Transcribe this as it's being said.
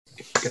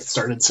get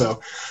started.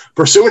 So,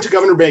 pursuant to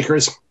Governor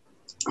Baker's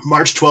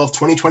March 12,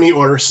 2020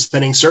 order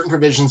suspending certain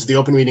provisions of the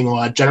Open Meeting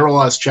Law, General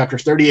Laws, Chapter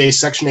 30A,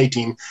 Section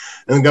 18,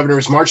 and the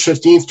Governor's March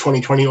 15,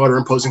 2020 order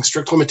imposing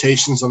strict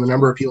limitations on the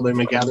number of people that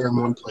may gather in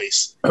one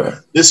place.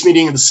 This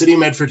meeting of the City of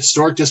Medford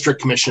Historic District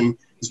Commission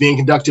is being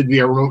conducted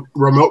via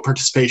remote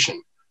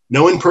participation.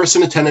 No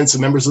in-person attendance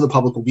of members of the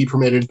public will be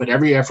permitted, but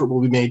every effort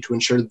will be made to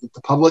ensure that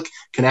the public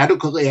can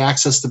adequately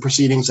access the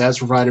proceedings as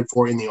provided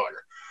for in the order.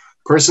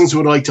 Persons who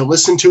would like to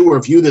listen to or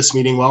view this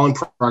meeting while in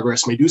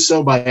progress may do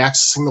so by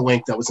accessing the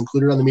link that was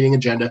included on the meeting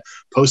agenda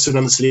posted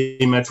on the City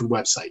of Medford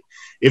website.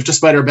 If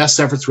despite our best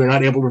efforts we are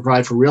not able to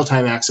provide for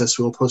real-time access,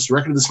 we will post a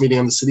record of this meeting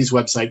on the city's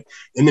website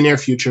in the near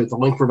future at the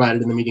link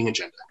provided in the meeting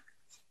agenda.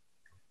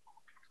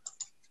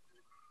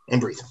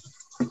 And breathe.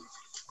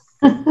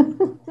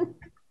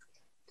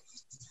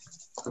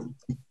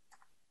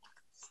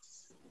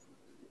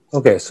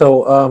 Okay,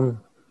 so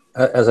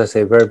as I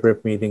say, very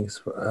brief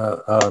meetings,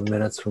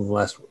 minutes from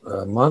last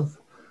month.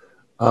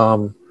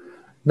 Now,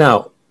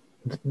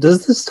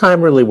 does this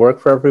time really work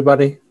for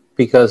everybody?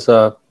 Because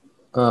it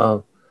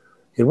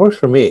works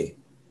for me,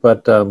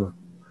 but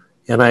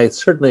and I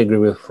certainly agree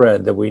with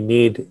Fred that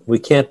we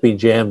can't be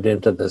jammed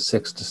into the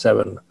 6 to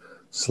 7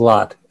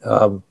 slot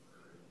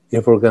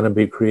if we're going to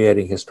be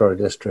creating historic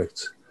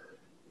districts,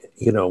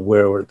 you know,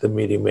 where the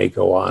meeting may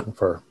go on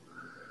for,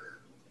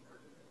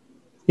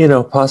 you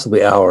know,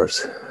 possibly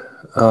hours.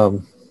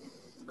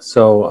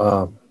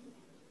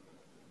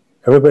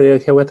 Everybody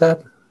okay with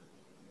that?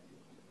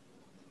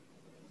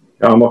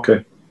 Yeah, I'm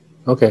okay.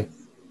 Okay.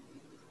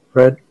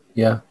 Fred?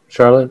 Yeah.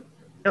 Charlotte?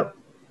 Yep.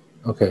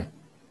 Okay.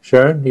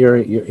 Sharon,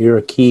 you're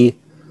a key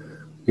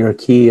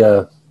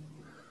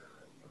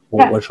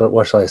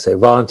what shall I say,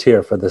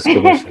 volunteer for this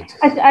commission.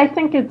 I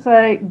think it's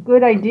a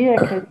good idea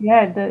because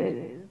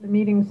the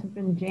meetings have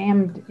been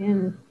jammed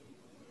in,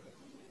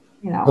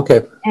 you know.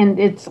 Okay. And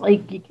it's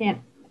like you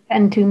can't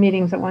attend 2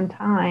 meetings at one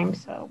time,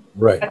 so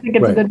right. I think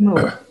it's a good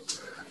move.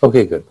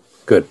 Okay, good.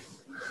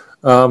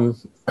 Our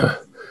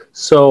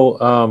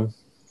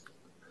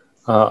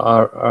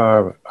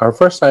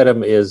first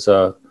item is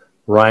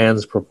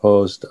Ryan's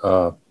proposed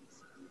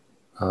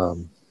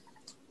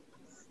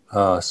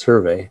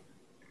survey.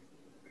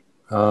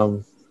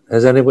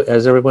 Has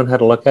everyone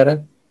had a look at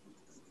it?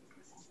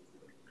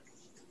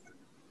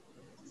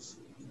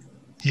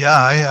 Yeah,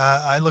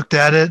 I looked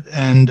at it,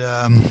 and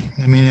I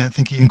mean, I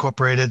think he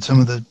incorporated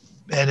some of the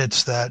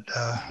edits that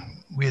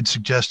we had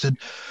suggested.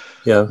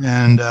 Yeah.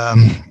 And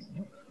as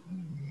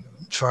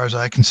far as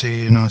I can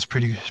see, you know, it's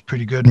pretty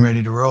good and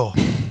ready to roll.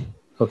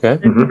 Okay.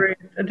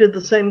 I did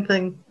the same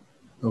thing.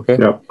 Okay.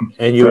 Yep.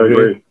 And you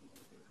agree?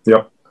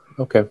 Yep.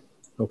 Okay.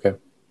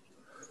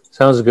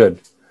 Sounds good.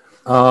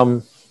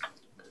 I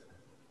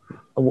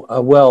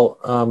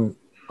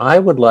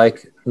would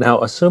like,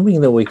 now, assuming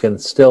that we can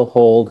still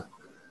hold,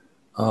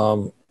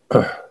 now,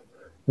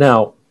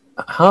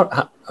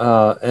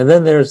 and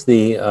then there's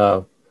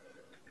the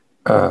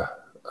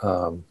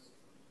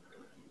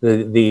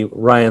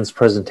Ryan's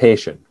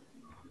presentation.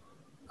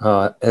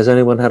 Has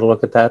anyone had a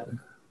look at that?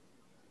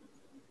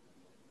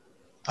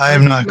 I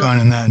have not gone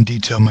in that in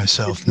detail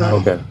myself. No.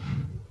 Okay.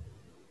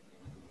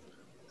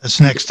 That's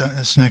next on the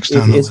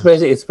list.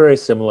 It's very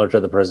similar to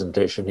the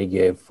presentation he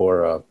gave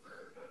for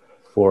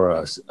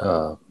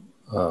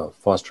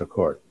Foster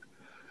Court.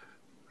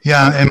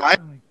 Yeah, and my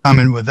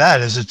comment with that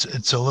is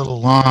it's a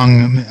little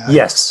long.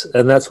 Yes,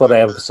 and that's what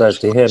I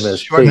emphasized to him is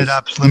shorten it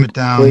up, slim it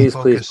down. Please,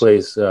 keep it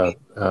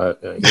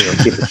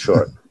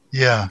short.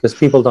 Yeah, because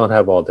people don't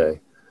have all day.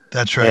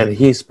 That's right. And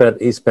he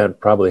spent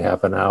probably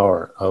half an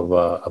hour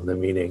of the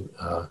meeting,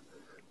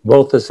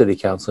 both the city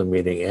council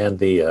meeting and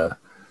the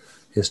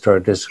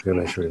Historic District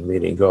Commission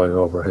meeting, going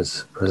over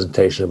his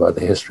presentation about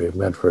the history of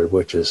Medford,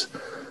 which is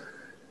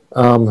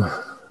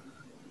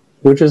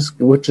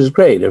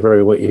great if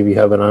you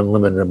have an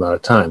unlimited amount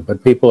of time.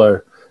 But people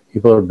are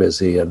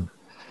busy, and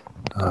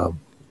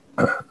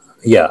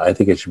yeah, I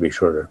think it should be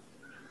shorter.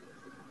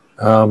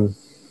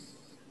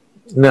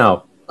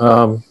 Now.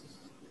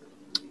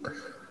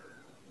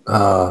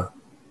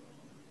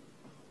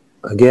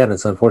 Again,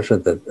 it's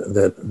unfortunate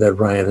that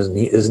Ryan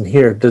isn't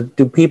here.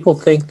 Do people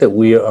think that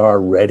we are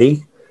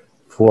ready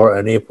for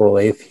an April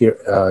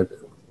 8th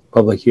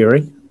public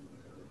hearing,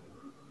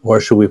 or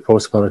should we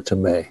postpone it to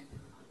May?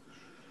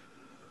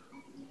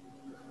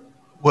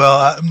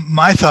 Well,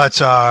 my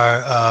thoughts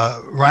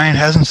are Ryan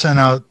hasn't sent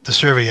out the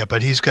survey yet,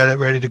 but he's got it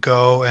ready to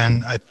go,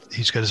 and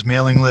he's got his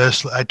mailing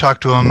list. I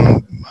talked to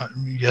him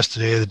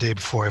yesterday or the day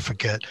before, I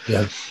forget.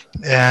 Yeah.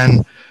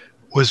 And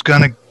was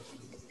going to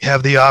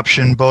have the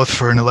option both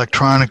for an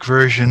electronic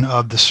version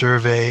of the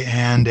survey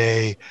and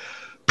a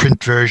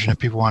print version if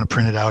people want to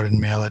print it out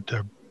and mail it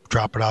or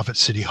drop it off at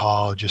City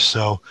Hall, just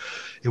so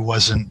it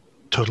wasn't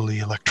totally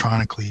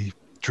electronically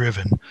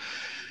driven.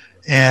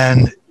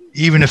 And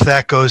even if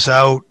that goes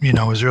out, you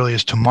know, as early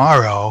as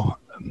tomorrow,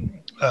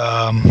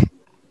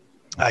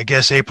 I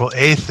guess April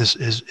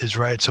 8th is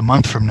right. It's a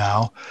month from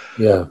now.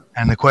 Yeah.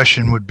 And the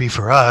question would be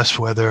for us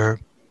whether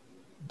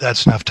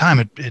that's enough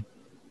time.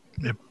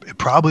 it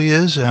probably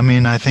is. I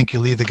mean, I think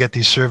you'll either get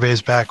these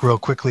surveys back real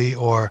quickly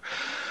or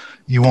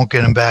you won't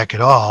get them back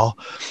at all.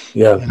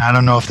 Yeah. And I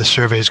don't know if the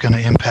survey is going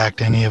to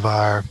impact any of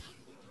our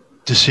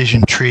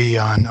decision tree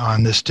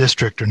on this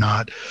district or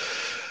not.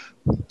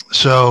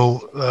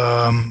 So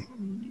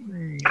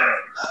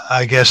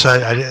I guess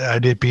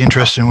I'd be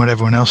interested in what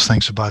everyone else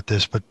thinks about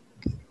this, but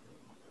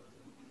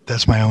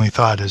that's my only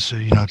thought is,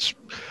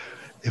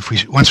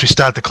 it's, once we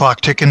start the clock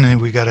ticking, then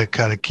we got to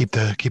kind of keep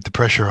the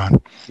pressure on.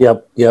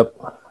 Yep.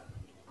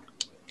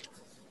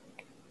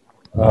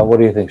 What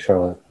do you think,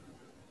 Charlotte?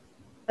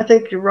 I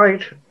think you're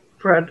right,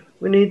 Fred.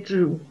 We need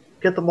to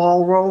get the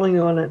ball rolling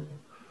on it.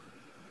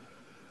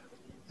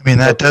 I mean,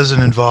 that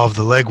doesn't involve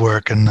the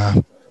legwork and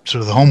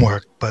sort of the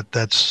homework, but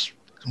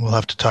we'll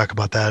have to talk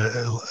about that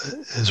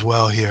as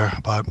well here,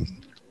 about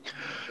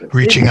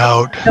reaching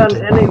out. Done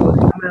anyway,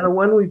 no matter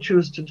when we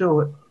choose to do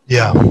it.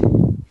 Yeah.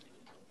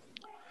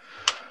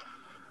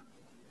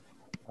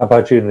 How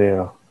about you,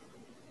 Nino?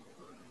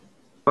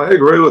 I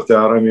agree with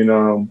that. I mean,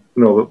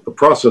 the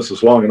process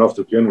is long enough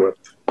to begin with.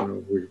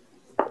 We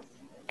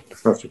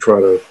have to try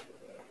to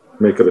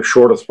make it as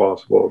short as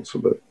possible so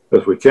that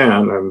as we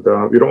can, and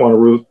you don't want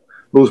to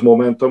lose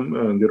momentum,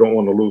 and you don't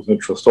want to lose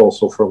interest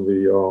also from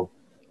the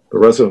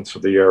residents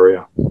of the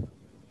area.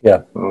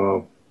 Yeah.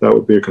 That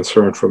would be a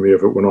concern for me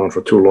if it went on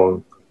for too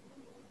long.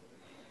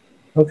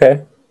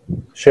 Okay.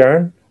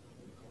 Sharon?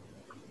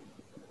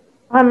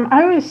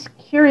 I was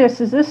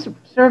curious, is this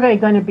survey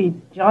going to be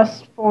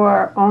just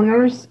for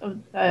owners of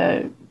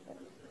the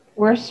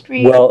Worth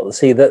Street? Well,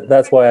 see,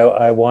 that's why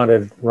I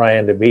wanted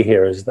Ryan to be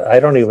here, is that I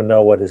don't even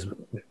know what his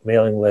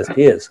mailing list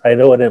is. I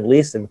know it at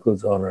least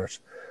includes owners,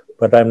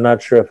 but I'm not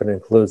sure if it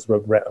includes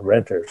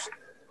renters.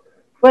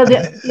 Well,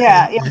 I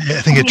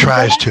think it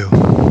tries to.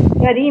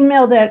 That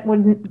email that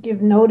would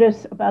give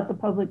notice about the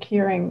public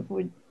hearing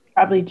would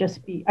probably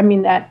just be,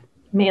 that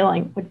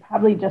mailing would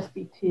probably just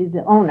be to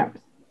the owners.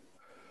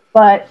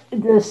 But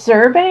the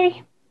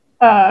survey,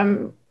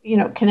 can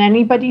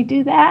anybody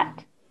do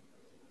that?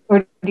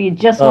 Or do you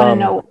just want to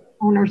know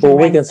owners? Well,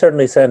 we can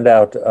certainly send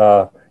out,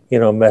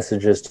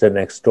 messages to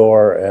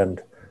Nextdoor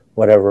and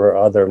whatever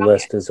other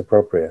list is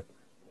appropriate.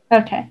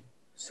 Okay.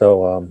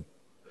 So,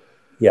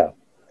 yeah.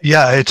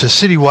 Yeah, it's a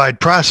citywide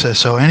process,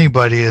 so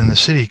anybody in the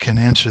city can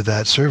answer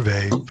that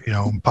survey,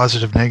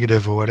 positive,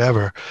 negative, or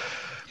whatever.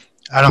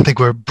 I don't think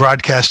we're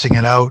broadcasting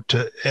it out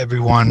to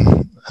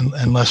everyone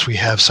unless we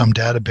have some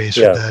database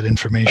with that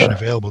information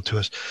available to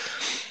us.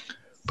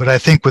 But I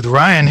think with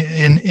Ryan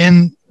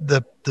in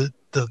the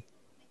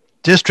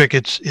district,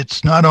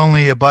 it's not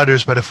only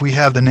abutters, but if we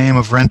have the name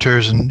of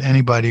renters and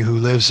anybody who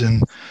lives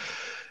in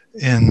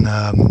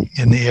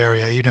the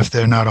area, even if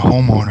they're not a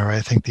homeowner, I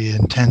think the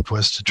intent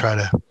was to try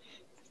to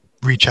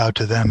reach out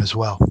to them as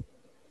well.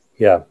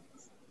 Yeah.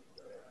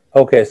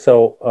 Okay,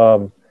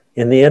 so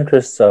in the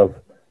interests of,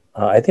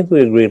 I think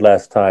we agreed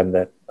last time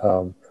that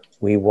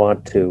we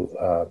want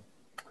to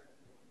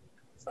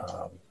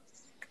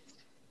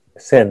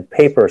send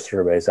paper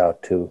surveys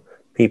out to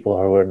people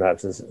who are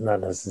not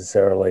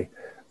necessarily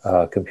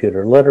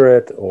computer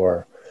literate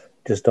or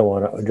just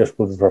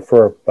would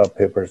prefer a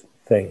paper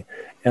thing.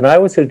 And I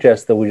would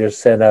suggest that we just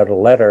send out a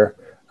letter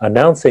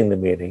announcing the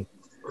meeting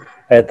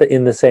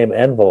in the same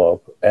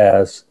envelope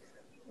as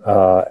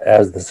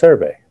the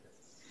survey.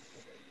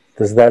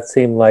 Does that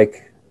seem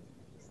like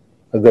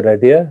a good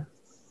idea?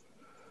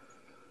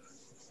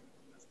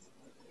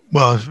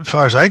 Well, as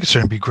far as I'm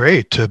concerned, it'd be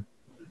great to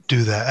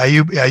do that.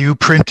 Are you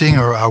printing,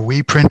 or are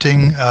we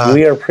printing?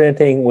 We are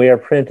printing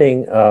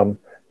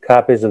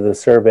copies of the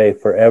survey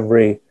for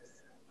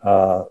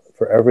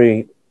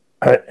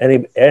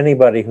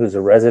anybody who's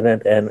a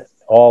resident and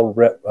all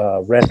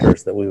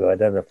renters that we've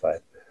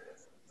identified.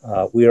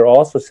 We are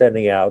also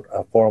sending out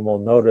a formal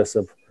notice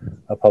of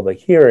a public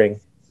hearing,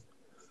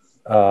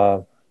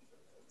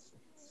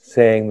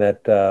 saying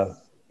that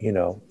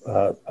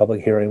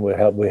public hearing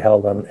will be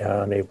held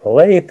on April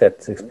 8th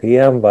at 6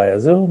 p.m. via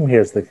Zoom.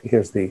 Here's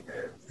the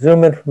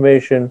Zoom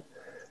information,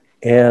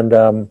 and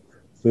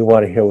we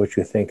want to hear what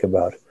you think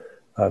about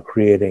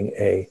creating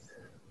a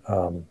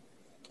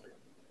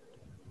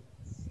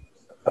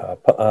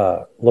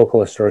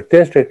local historic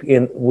district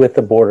with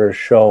the borders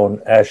shown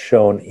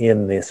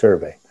in the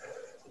survey.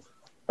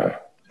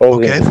 Or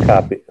we can just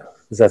copy.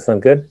 Does that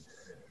sound good?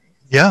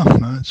 Yeah,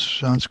 that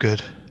sounds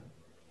good.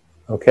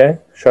 Okay.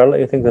 Charlotte,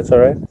 you think that's all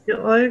right? Yeah,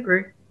 I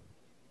agree.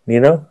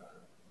 Nino?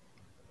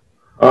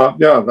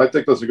 Yeah, I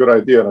think that's a good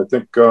idea. And I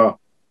think a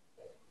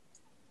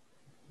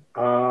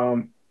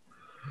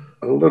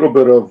little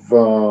bit of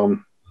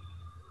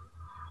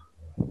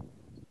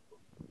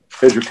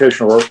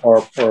education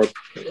or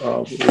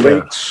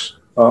links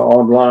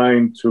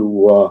online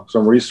to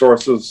some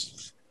resources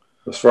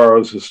as far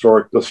as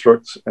historic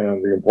districts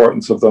and the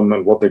importance of them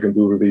and what they can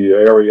do to the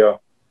area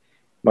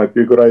might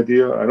be a good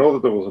idea. I know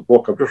that there was a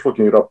book, I'm just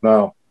looking it up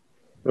now.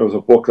 There was a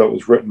book that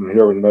was written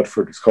here in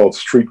Medford. It's called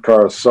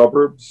Streetcar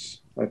Suburbs,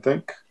 I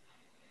think.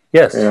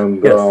 Yes.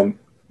 And yes.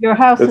 Your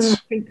House in the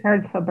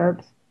Streetcar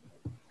Suburbs.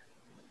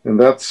 And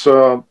that's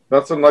a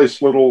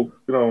nice little,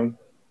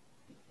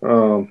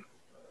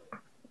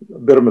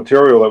 bit of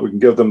material that we can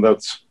give them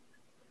that's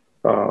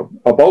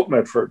about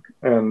Medford,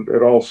 and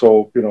it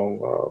also,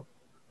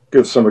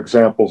 gives some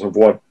examples of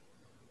what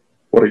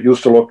it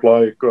used to look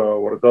like,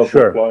 what it does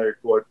look like,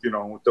 what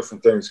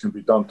different things can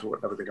be done to it,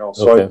 and everything else.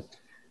 Okay. So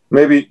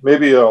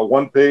maybe a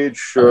one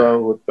page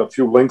with a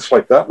few links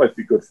like that might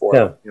be good for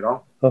it.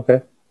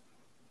 Okay.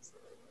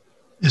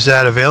 Is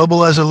that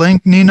available as a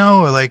link,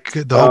 Nino, or like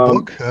the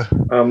whole book?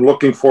 I'm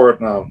looking for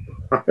it now.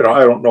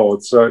 I don't know.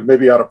 It's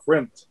maybe out of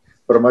print,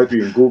 but it might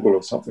be in Google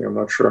or something. I'm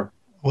not sure.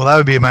 Well, that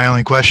would be my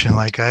only question.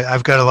 Like,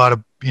 I've got a lot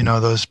of,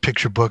 those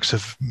picture books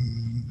of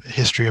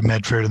history of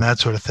Medford and that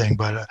sort of thing,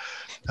 but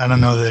I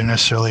don't know that they're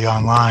necessarily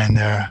online.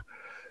 They're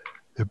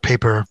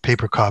paper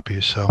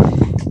copies. So,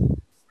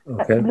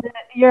 okay.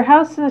 Your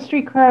House in the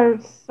Streetcar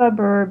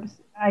Suburbs,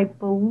 I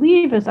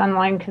believe, is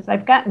online because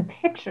I've gotten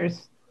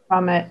pictures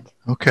from it.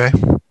 Okay.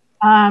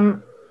 I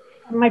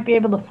might be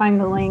able to find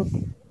the link.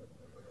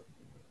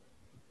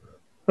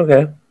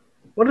 Okay.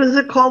 What is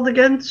it called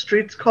again?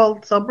 Streets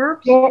called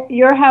Suburbs?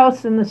 Your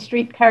House in the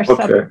Streetcar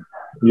Suburbs.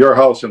 Your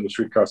House in the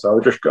Streetcar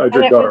Suburbs. I just got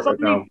it right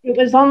now. It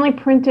was only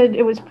printed.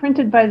 It was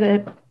printed by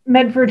the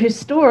Medford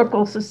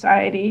Historical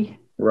Society.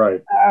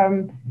 Right.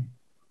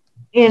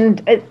 And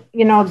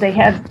they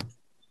had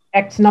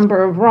X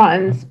number of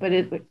runs, but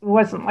it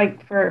wasn't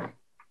like for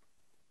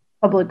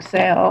public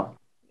sale.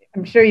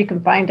 I'm sure you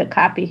can find a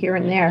copy here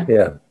and there.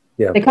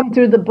 Yeah. They come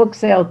through the book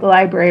sale at the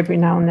library every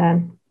now and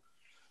then.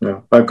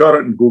 Yeah, I've got it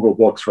in Google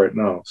Books right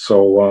now.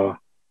 So,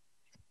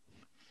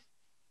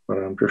 but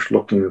I'm just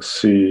looking to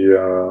see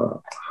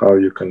how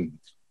you can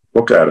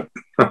look at it.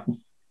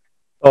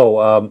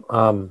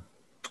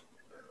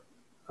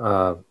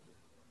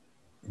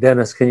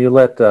 Dennis, can you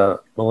let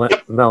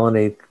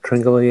Melanie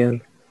Tringale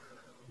in?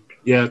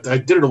 Yeah, I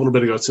did it a little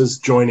bit ago. It says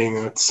joining.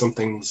 It's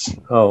something's.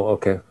 Oh,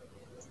 okay.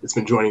 It's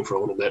been joining for a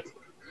little bit.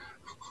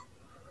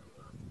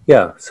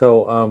 Yeah.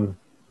 So,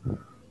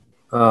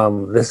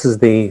 this is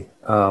the.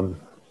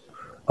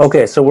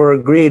 Okay, so we're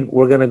agreed.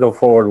 We're going to go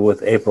forward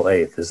with April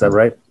 8th. Is that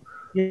right?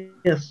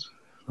 Yes.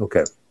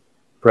 Okay.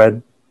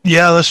 Fred?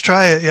 Yeah, let's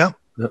try it. Yeah.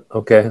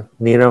 Okay.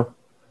 Nino?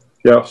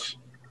 Yes.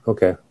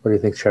 Okay. What do you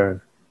think,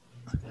 Sharon?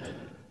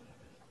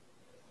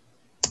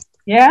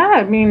 Yeah,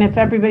 I mean, if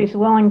everybody's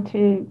willing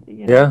to,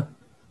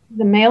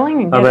 the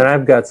mailing. And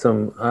I've got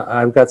some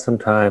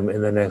time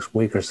in the next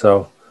week or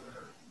so,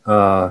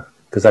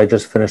 because I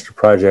just finished a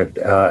project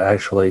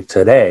actually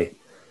today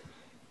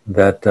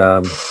that,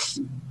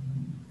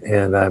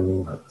 and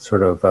I'm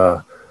sort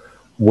of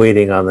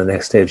waiting on the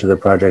next stage of the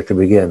project to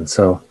begin.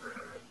 So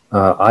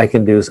I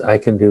can do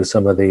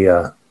some of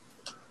the,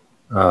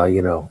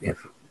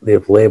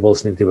 if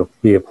labels need to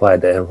be applied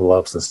to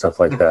envelopes and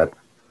stuff like that.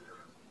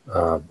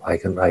 I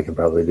can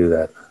probably do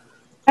that.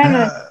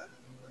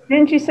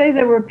 Didn't you say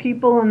there were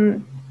people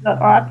in the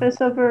office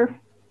over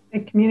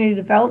at community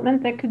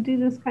development that could do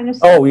this kind of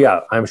stuff? Oh yeah,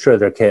 I'm sure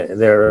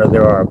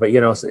there are, but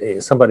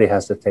somebody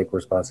has to take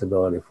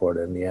responsibility for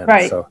it in the end.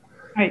 Right. So,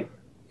 right.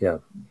 Yeah.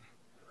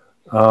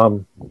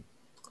 Have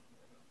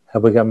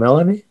we got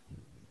Melanie?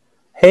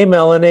 Hey,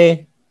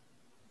 Melanie.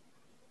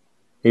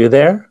 Are you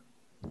there?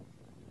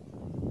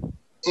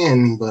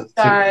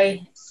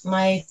 Sorry,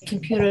 my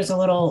computer is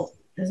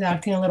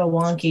acting a little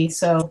wonky,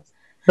 so.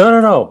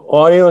 No.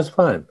 Audio is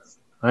fine.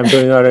 I'm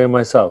doing audio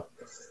myself.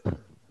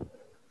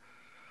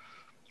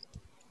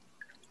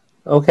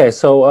 Okay,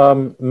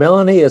 so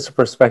Melanie is a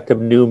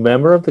prospective new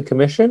member of the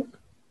commission,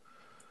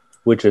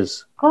 which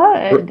is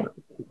good.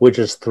 Which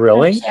is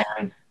thrilling.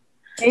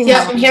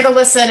 Yeah, I'm here to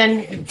listen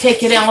and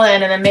take it all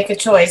in and then make a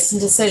choice and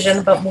decision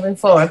about moving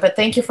forward. But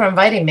thank you for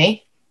inviting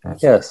me.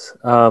 Yes.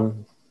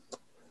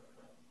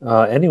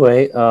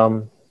 Anyway,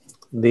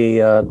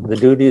 the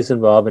duties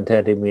involve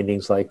attending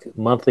meetings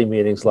monthly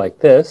meetings like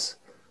this,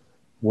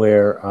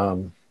 where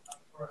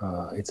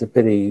it's a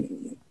pity.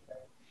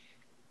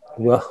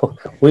 Well,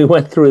 we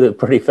went through it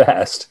pretty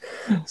fast.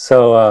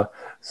 So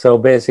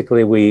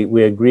basically,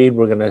 we agreed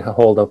we're going to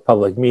hold a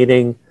public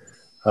meeting.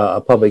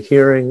 A public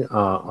hearing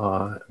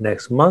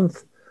next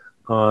month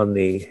on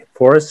the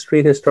Forest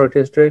Street Historic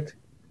District,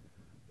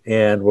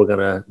 and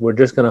we're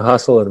just gonna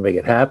hustle and make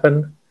it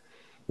happen.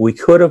 We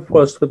could have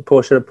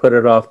put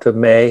it off to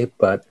May,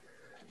 but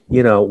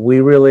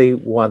we really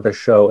want to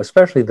show,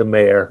 especially the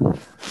mayor,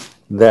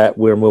 that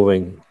we're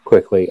moving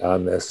quickly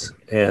on this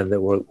and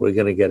that we're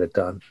going to get it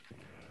done.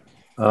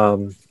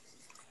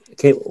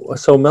 Okay,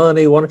 so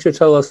Melanie, why don't you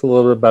tell us a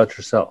little bit about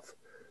yourself?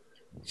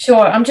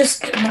 Sure, let me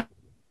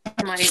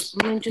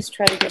just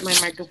try to get my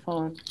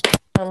microphone.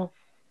 I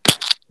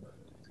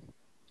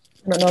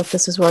don't know if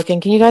this is working.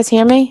 Can you guys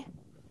hear me?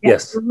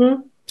 Yes.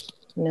 Mm-hmm.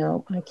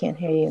 No, I can't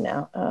hear you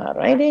now. All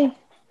righty.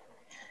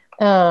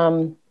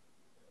 Can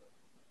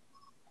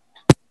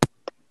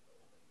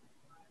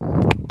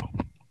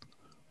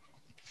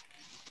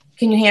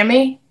you hear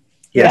me?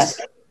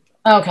 Yes.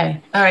 Okay.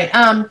 All right.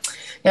 I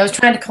was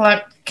trying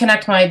to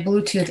connect my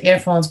Bluetooth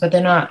earphones, but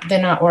they're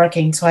not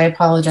working, so I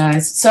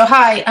apologize. So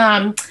hi,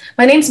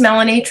 my name's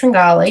Melanie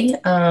Tringale.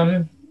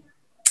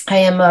 I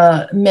am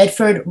a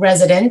Medford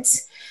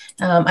resident.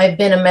 I've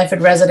been a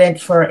Medford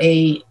resident for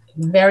a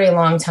very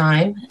long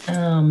time.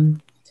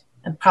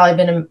 I've probably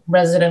been a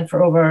resident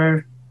for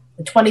over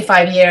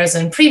 25 years.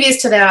 And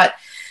previous to that,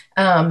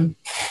 I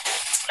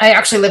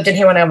actually lived in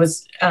here when I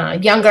was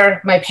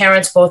younger. My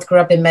parents both grew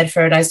up in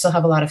Medford. I still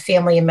have a lot of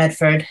family in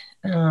Medford.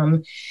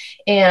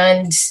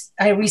 And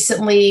I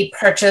recently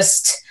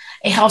purchased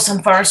a house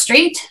on Forest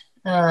Street.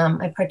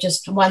 I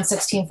purchased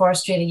 116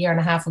 Forest Street a year and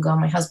a half ago,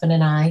 my husband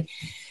and I,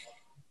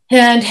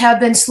 and have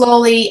been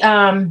slowly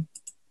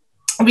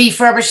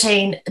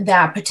refurbishing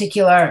that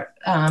particular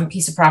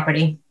piece of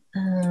property.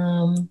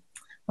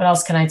 What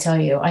else can I tell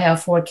you? I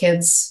have 4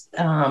 kids.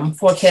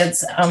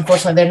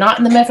 Unfortunately, they're not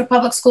in the Medford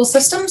public school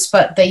systems,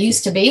 but they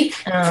used to be.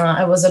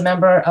 I was a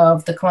member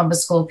of the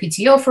Columbus School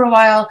PTO for a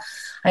while.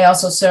 I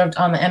also served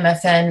on the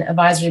MFN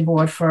advisory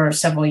board for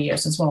several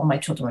years as well when my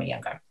children were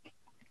younger.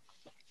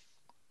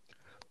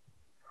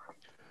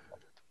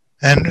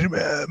 And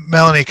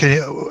Melanie,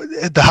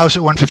 the house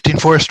at 115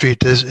 4th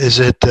Street, is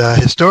it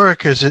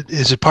historic? Is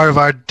it part of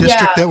our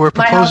district that we're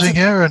proposing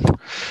here? And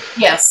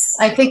yes,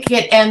 I think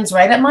it ends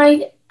right at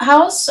my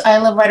house. I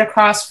live right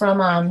across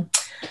from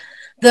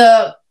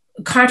the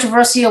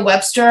controversial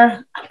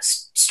Webster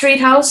Street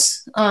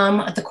house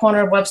at the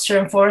corner of Webster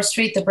and Forest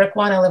Street, the brick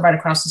one. I live right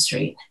across the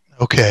street.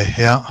 Okay,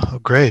 yeah, oh,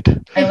 great.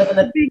 I live in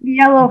the big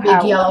yellow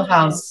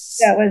house.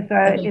 That was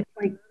it's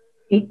like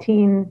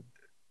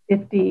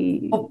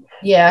 1850. Oh,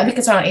 yeah, I think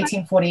it's around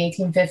 1840,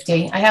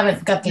 1850. I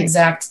haven't got the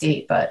exact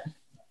date, but.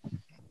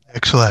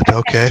 Excellent.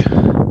 Okay.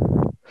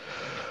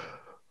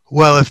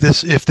 Well, if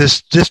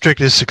this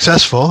district is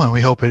successful, and we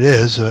hope it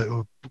is,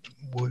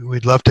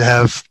 we'd love to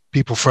have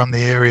people from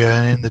the area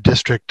and in the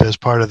district as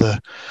part of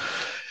the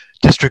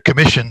district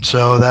commission.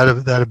 So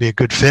that'd be a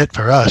good fit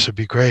for us. It'd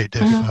be great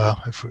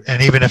if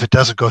and even if it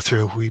doesn't go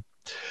through, we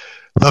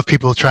love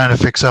people trying to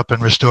fix up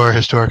and restore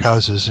historic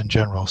houses in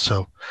general.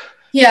 So.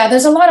 Yeah,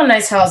 there's a lot of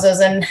nice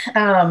houses, and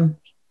I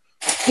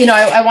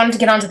wanted to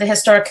get onto the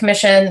historic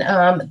commission.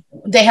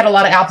 They had a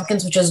lot of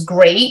applicants, which is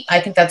great.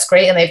 I think that's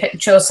great, and they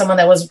chose someone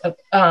that was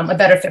a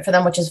better fit for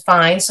them, which is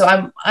fine. So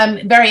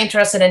I'm very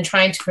interested in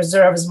trying to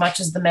preserve as much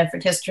of the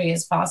Medford history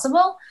as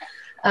possible,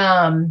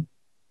 and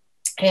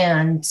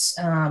I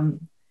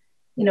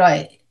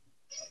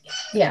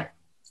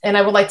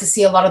would like to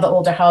see a lot of the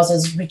older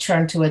houses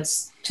return to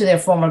their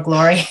former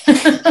glory.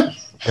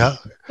 Yeah,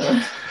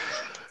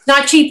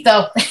 not cheap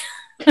though.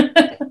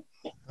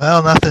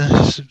 Well,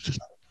 nothing's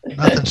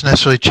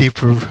necessarily cheap,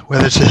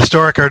 whether it's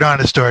historic or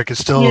non-historic. It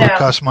still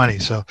costs money.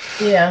 So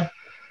yeah,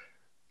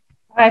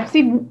 I've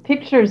seen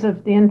pictures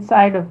of the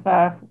inside of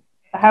the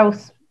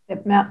house,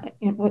 with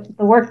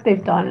the work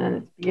they've done, and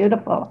it's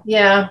beautiful.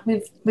 Yeah,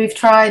 we've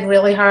tried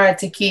really hard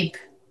to keep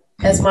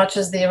as much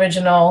as the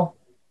original.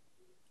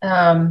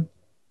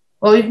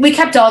 We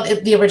kept all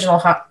the original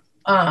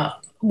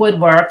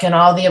woodwork and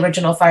all the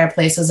original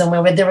fireplaces, and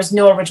where there was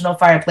no original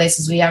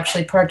fireplaces, we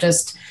actually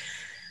purchased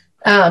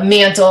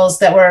mantles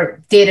that were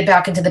dated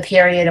back into the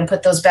period and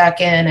put those back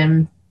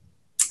in,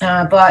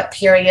 and bought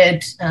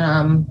period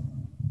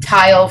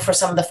tile for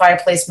some of the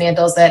fireplace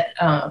mantles that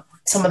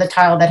some of the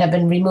tile that have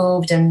been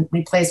removed and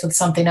replaced with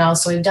something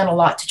else. So we've done a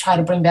lot to try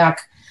to bring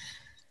back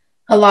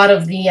a lot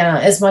of the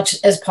as much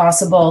as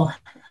possible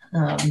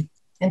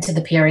into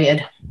the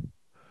period.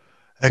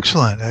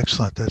 Excellent.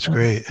 That's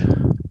great.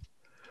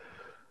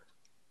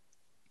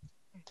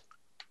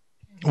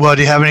 Well,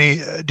 do you have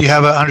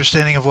an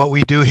understanding of what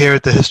we do here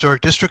at the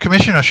Historic District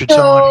Commission, or should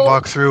someone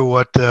walk through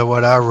what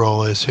our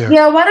role is here?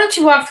 Yeah, why don't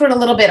you walk through it a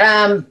little bit?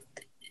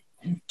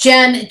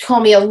 Jen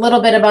told me a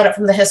little bit about it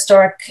from the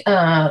Historic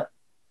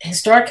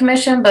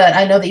Commission, but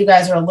I know that you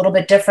guys are a little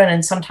bit different,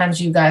 and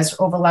sometimes you guys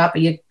overlap,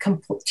 but you're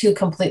two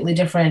completely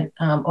different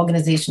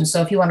organizations.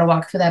 So if you want to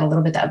walk through that a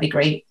little bit, that'd be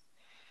great.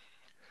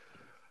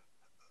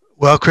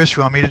 Well, Chris,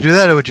 you want me to do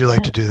that, or would you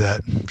like to do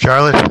that?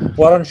 Charlotte?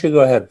 Why don't you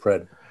go ahead,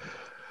 Fred?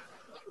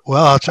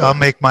 Well, I'll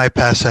make my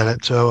pass at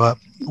it. So,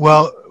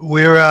 we're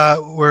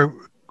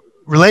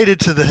related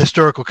to the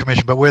Historical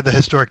Commission, but we're the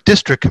Historic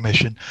District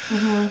Commission.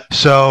 Mm-hmm.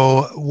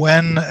 So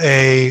when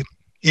a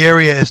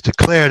area is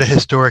declared a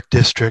historic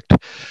district,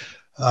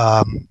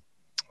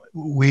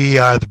 we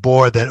are the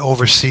board that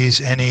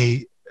oversees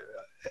any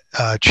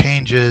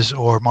changes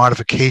or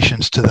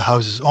modifications to the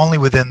houses only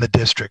within the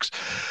districts.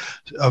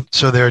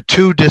 So there are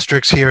 2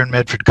 districts here in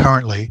Medford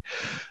currently: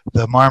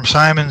 the Mom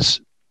Simons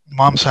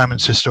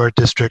Historic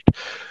District,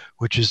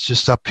 which is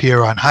just up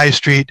here on High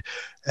Street,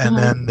 and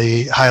then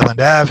the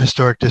Highland Ave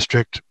Historic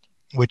District,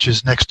 which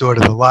is next door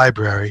to the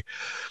library.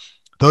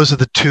 Those are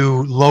the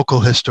 2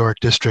 local historic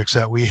districts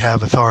that we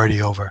have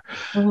authority over.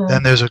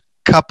 Then there's a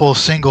couple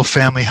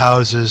single-family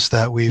houses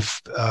that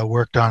we've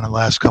worked on in the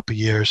last couple of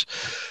years,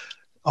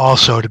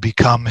 also to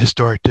become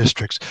historic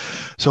districts.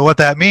 So what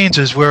that means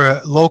is we're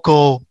a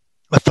local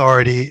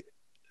authority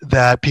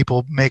that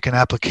people make an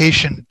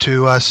application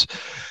to us,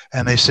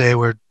 and they say,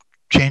 we're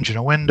changing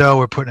a window,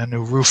 we're putting a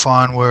new roof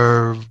on,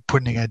 we're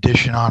putting an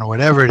addition on, or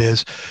whatever it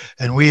is,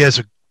 and we as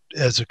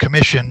a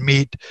commission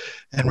meet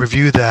and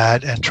review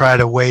that and try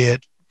to weigh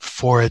it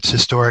for its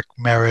historic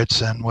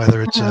merits and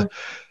whether it's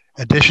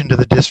addition to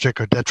the district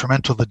or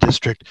detrimental to the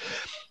district,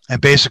 and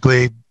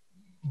basically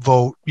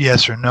vote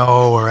yes or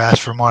no or ask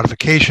for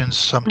modifications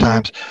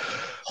sometimes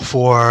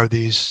for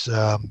these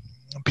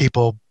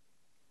people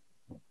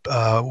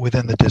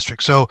within the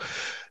district. So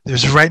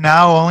there's right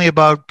now only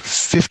about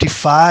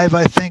 55,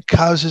 I think,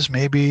 houses,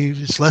 maybe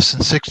it's less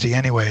than 60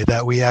 anyway,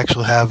 that we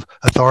actually have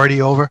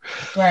authority over.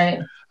 Right.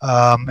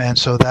 And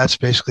so that's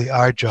basically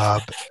our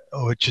job,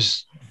 which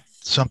is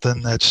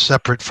something that's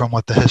separate from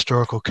what the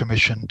Historical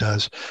Commission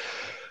does.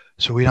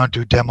 So we don't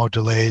do demo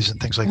delays and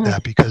things like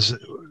that, because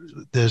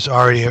there's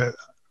already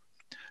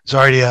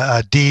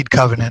a deed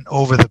covenant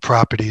over the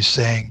properties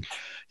saying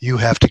you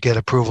have to get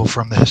approval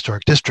from the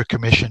Historic District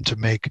Commission to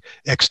make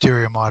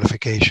exterior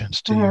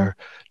modifications to your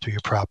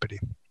property.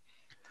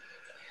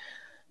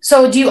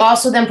 So do you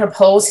also then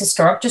propose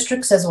historic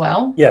districts as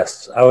well?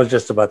 Yes, I was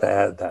just about to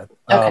add that.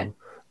 Okay.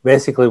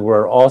 Basically,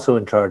 we're also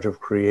in charge of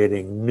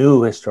creating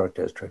new historic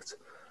districts.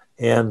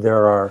 And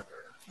there are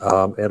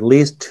at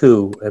least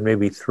 2 and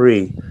maybe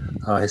 3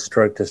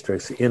 historic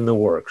districts in the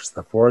works.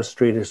 The Forest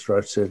Street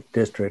Historic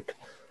District,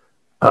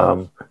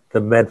 the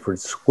Medford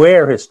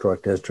Square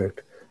Historic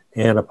District,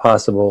 and a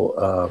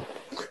possible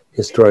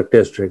historic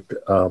district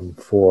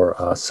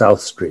for South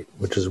Street,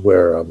 which is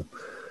where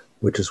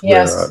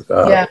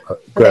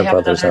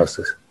grandfather's house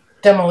is.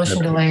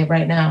 Demolition delay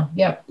right now.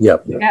 Yep.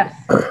 Yep. Yes.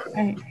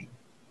 Right.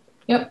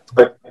 Yep.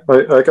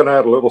 I can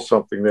add a little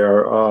something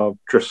there,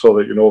 just so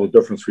that you know the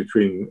difference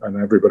between, and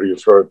everybody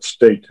has heard,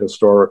 State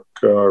Historic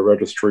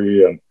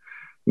Registry and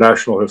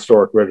National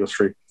Historic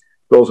Registry.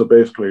 Those are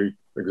basically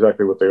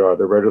exactly what they are.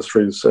 They're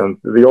registries, and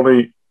the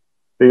only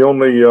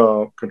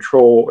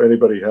control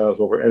anybody has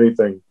over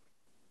anything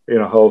in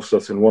a house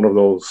that's in one of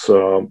those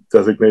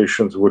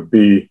designations would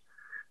be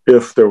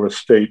if there was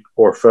state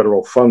or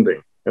federal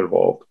funding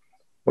involved.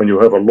 When you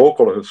have a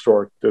local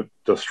historic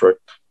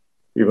district,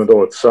 even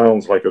though it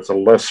sounds like it's a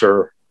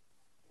lesser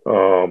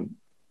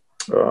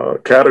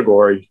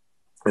category,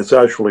 it's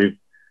actually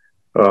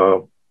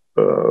the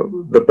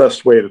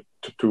best way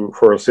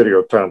for a city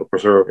or town to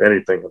preserve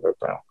anything in their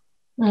town.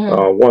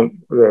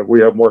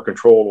 We have more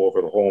control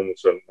over the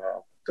homes than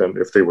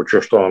if they were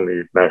just on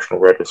the National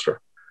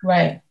Register.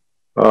 Right.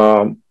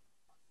 That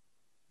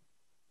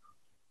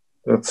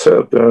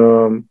said,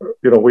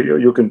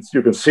 you can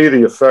see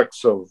the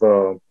effects of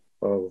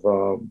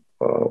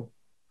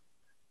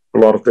a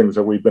lot of things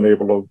that we've been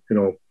able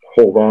to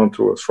hold on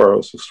to as far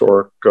as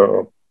historic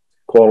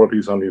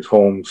qualities on these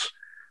homes.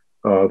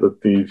 That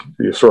the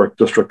Historic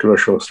District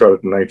Commission was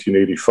started in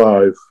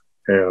 1985,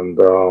 and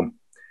I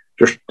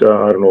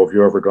don't know if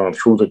you've ever gone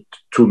through the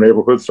 2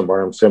 neighborhoods, the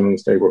Marm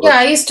Simmons neighborhood. Yeah,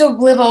 I used to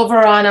live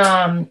over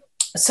on,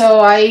 so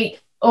I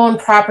own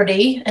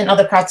property in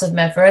other parts of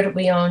Medford.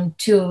 We own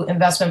 2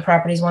 investment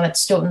properties, one at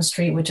Stoughton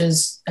Street, which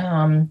is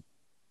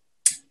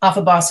off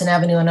of Boston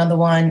Avenue, another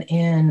one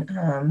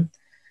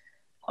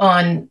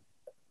on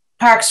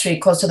Park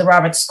Street, close to the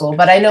Roberts School.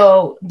 But I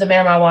know the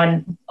Miramar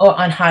one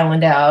on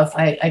Highland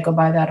Ave. I go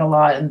by that a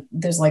lot. And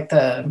there's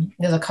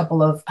a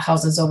couple of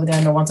houses over there,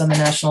 and the ones on the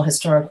National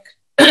Historic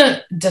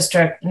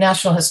District,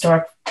 National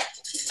Historic,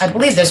 I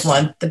believe there's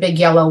one, the big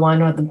yellow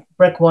one or the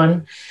brick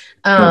one.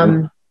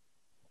 And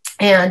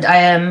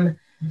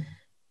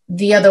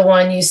the other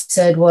one you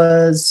said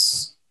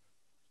was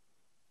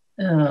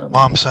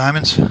Mom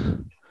Simons.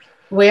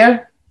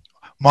 Where?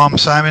 Mom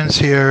Simons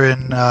here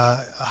in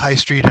High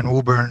Street and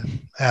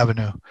Woburn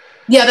Avenue.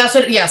 Yeah, that's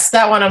what. Yes,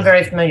 that one I'm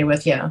very familiar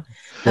with. Yeah,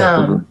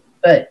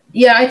 but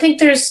yeah, I think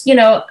there's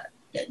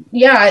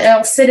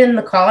I'll sit in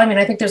the call. I mean,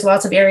 I think there's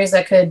lots of areas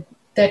that could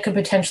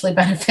potentially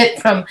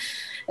benefit from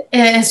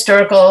a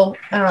historical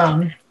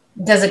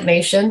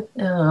designation.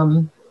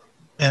 And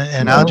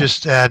I'll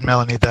just add,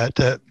 Melanie, that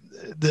the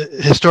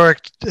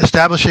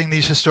establishing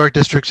these historic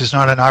districts is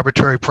not an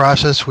arbitrary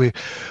process. We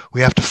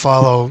have to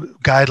follow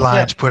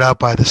guidelines put out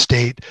by the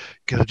state.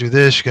 You got to do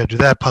this, you got to do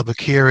that, public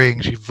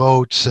hearings,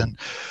 votes, and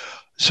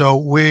so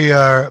we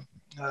are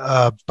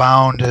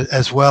bound,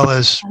 as well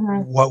as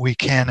what we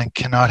can and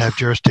cannot have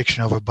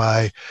jurisdiction over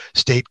by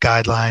state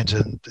guidelines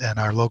and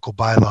our local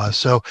bylaws.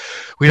 So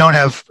we don't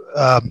have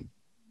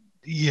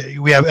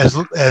we have,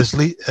 as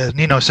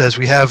Nino says,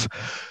 we have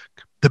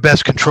the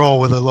best control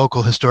with a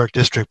local historic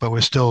district, but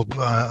we're still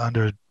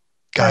under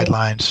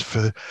guidelines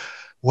for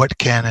what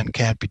can and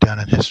can't be done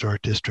in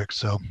historic districts.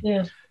 So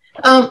yeah.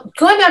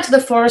 Going back to the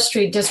Forest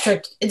Street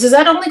district, does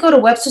that only go to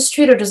Webster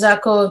Street or does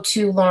that go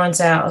to Lawrence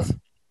Ave?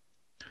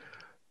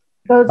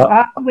 Goes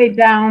all the way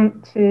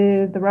down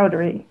to the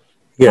Rotary.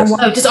 Yes.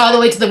 Oh, just all the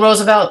way to the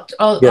Roosevelt. Yes.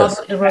 All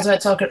the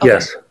Roosevelt Soccer. Okay.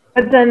 Yes.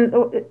 But then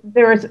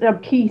there's a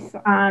piece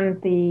on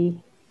the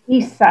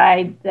east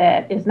side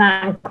that is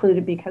not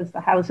included because the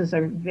houses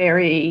are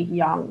very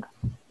young.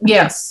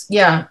 Yes.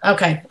 Yeah.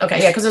 Okay.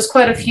 Yeah. Because there's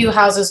quite a few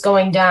houses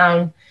going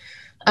down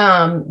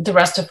the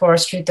rest of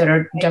Forest Street that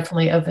are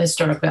definitely of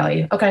historic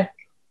value. Okay.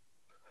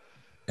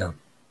 Yeah.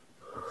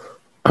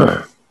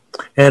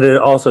 And it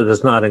also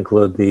does not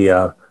include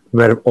the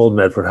Old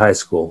Medford High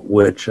School,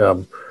 which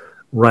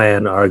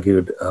Ryan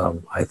argued,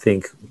 I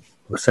think,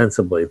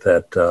 sensibly,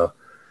 that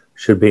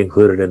should be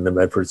included in the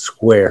Medford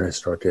Square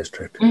Historic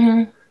District,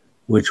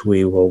 which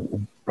we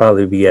will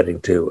probably be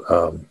getting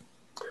to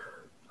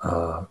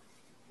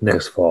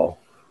next fall,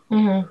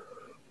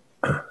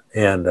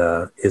 and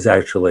is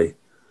actually,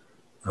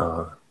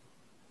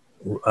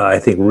 I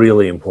think,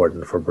 really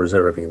important for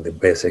preserving the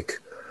basic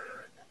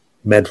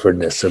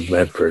Medfordness of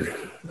Medford.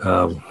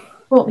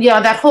 Well, yeah,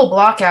 that whole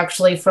block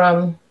actually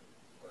from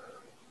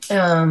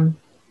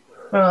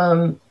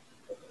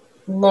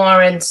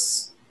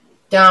Lawrence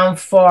down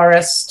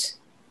Forest,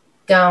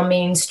 down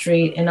Main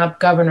Street, and up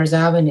Governor's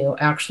Avenue.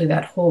 Actually,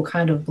 that whole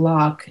kind of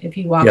block, if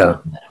you walk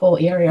around that whole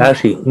area.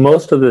 Actually,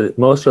 most of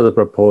the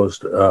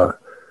proposed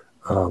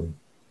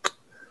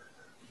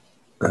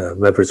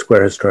Medford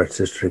Square Historic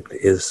District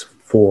is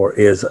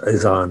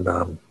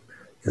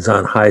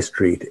on High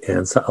Street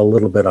and a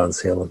little bit on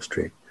Salem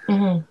Street.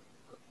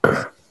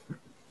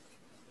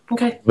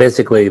 Okay.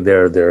 Basically,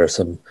 there are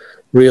some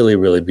really,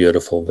 really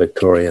beautiful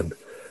Victorian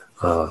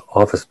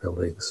office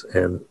buildings,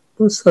 and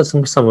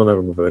some of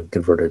them have been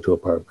converted to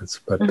apartments.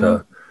 But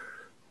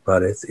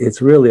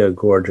it's really a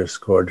gorgeous,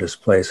 gorgeous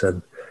place,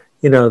 and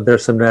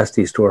there's some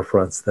nasty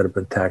storefronts that have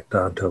been tacked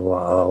onto a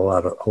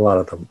lot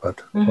of them,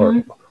 but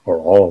or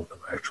all of them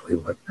actually.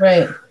 But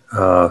right.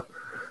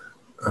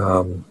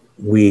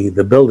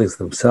 The buildings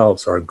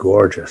themselves are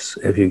gorgeous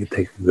if you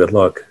take a good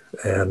look.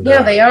 And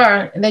yeah, they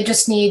are. And they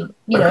just need,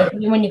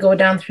 when you go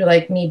down through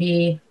like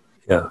maybe,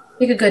 I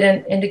think a good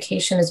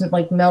indication is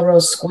like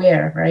Melrose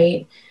Square,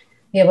 right?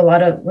 You have a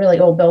lot of really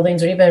old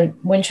buildings, or even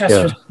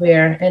Winchester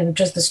Square, and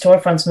just the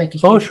storefronts make a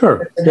huge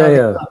sure.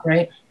 Look,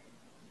 right?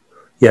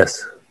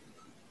 Yes.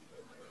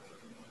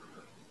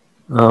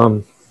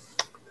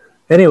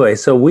 Anyway,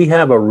 so we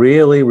have a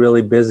really,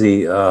 really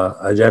busy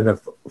agenda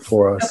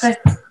for us. Okay.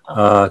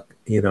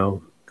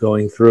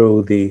 Going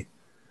through the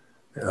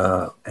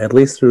at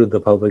least through the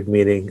public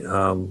meeting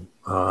on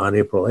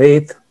April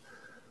 8th,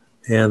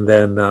 and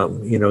then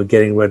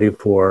getting ready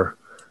for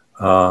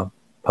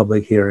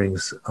public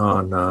hearings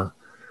on at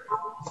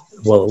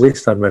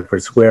least on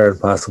Medford Square and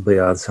possibly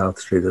on South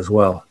Street as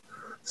well.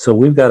 So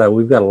we've got a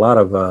lot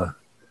of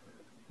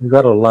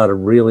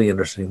really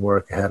interesting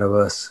work ahead of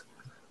us.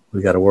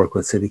 We've got to work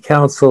with City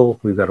Council.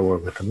 We've got to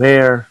work with the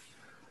mayor.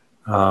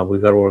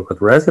 We've got to work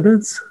with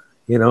residents.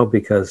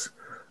 Because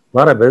a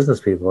lot of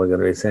business people are going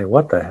to be saying,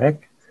 "What the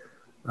heck?"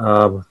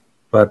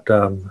 But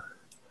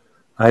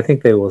I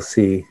think they will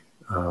see.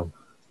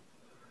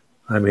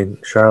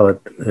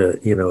 Charlotte,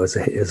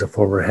 is a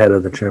former head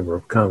of the Chamber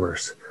of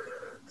Commerce,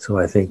 so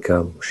I think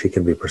she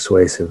can be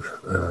persuasive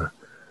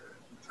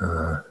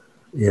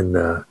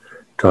in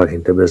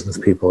talking to business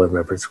people in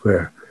Medford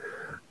Square.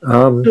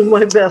 Do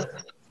my best.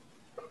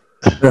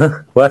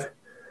 What?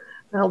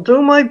 I'll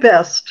do my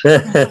best.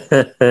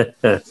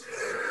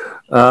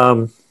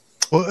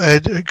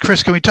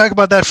 Chris, can we talk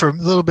about that for a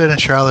little bit in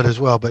Charlotte as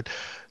well? But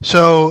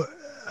so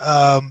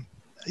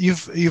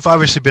you've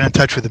obviously been in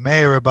touch with the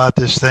mayor about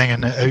this thing,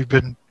 and you've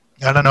been,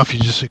 I don't know if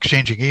you're just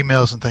exchanging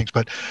emails and things,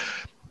 but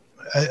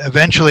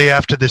eventually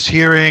after this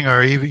hearing,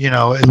 or even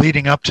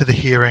leading up to the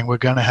hearing, we're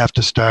going to have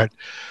to start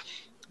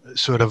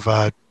sort of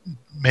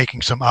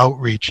making some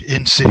outreach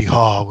in City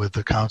Hall with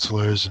the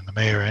councilors and the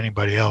mayor, or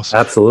anybody else.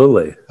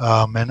 Absolutely.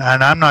 And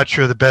I'm not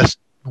sure the best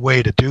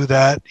way to do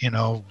that.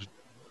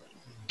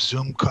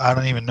 Zoom, I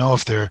don't even know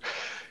if they're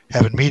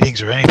having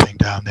meetings or anything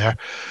down there.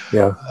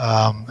 Yeah.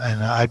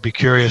 And I'd be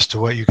curious to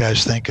what you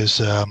guys think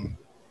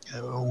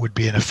would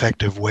be an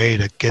effective way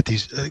to get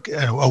these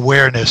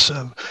awareness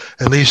of,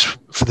 at least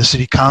for the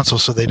city council,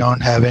 so they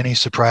don't have any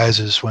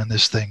surprises when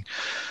this thing,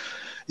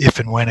 if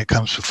and when it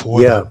comes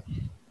before them.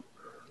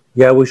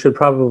 Yeah, we should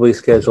probably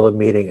schedule a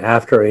meeting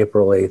after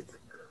April 8th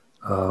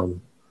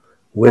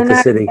with the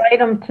city. Invite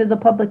them to the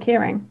public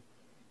hearing.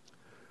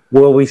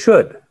 Well, we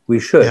should. We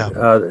should. Yeah.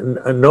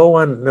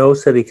 No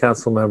city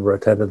council member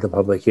attended the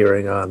public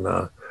hearing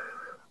on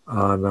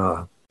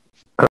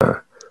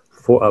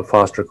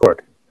Foster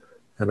Court,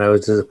 and I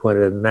was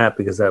disappointed in that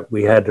because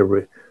we had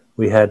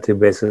to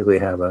basically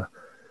have a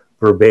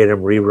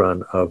verbatim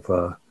rerun of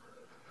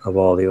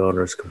all the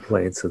owners'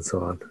 complaints and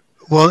so on.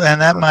 Well, and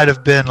that might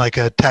have been like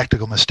a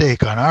tactical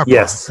mistake on our part.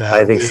 Yes,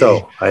 I think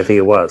so. I think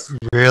it was.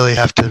 Really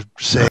have to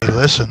say,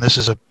 listen, this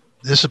is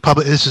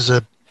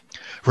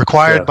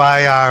required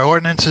by our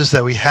ordinances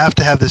that we have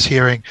to have this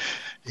hearing.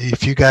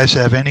 If you guys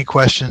have any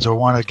questions or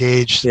want to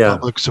gauge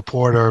public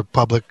support or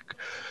public,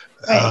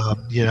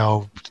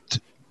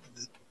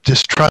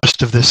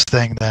 distrust of this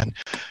thing, then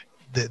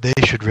they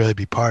should really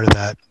be part of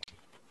that.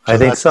 I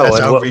think so. That's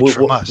and outreach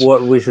from us.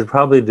 What we should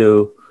probably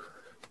do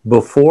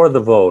before the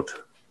vote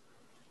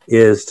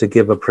is to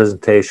give a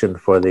presentation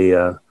for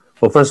the,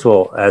 first of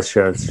all, as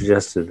Sharon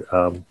suggested,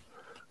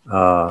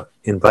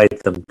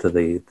 invite them to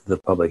the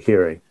public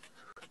hearing.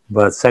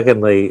 But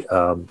secondly,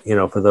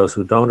 for those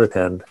who don't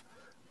attend,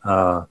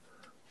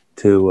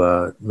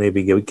 to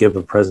maybe give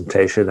a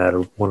presentation at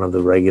one of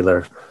the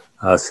regular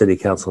city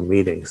council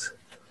meetings,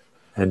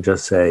 and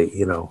just say,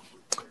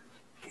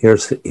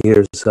 here's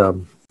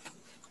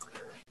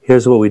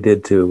what we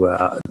did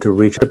to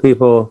reach the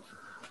people.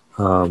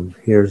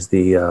 Here's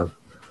the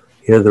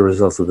here are the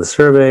results of the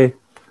survey.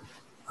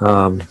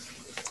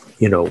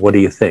 You know, what do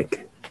you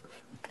think?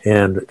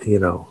 And, you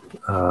know,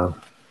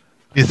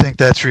 you think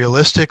that's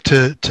realistic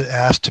to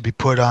ask to be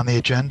put on the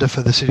agenda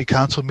for the city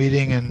council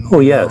meeting and oh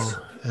yes,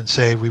 and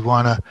say we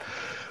want to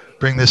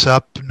bring this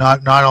up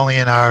not only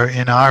in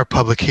our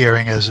public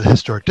hearing as a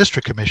historic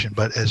district commission,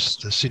 but as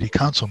the city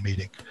council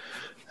meeting,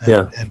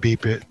 and be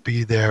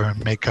there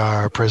and make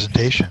our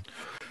presentation.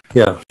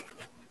 Yeah.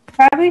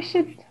 Probably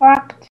should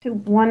talk to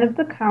one of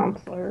the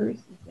counselors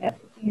that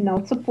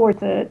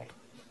supports it,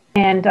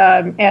 and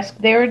ask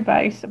their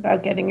advice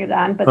about getting it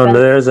on. But then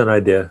there's an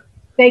idea.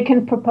 They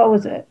can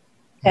propose it,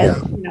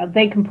 as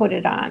they can put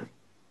it on.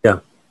 Yeah.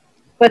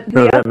 But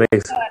the other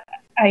thought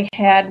I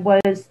had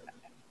was,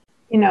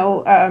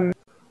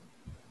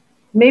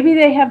 maybe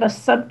they have a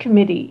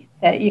subcommittee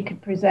that you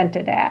could present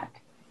it at,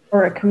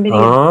 or a committee.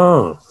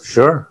 Oh,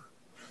 sure.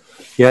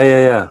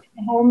 Yeah.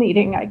 The whole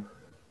meeting.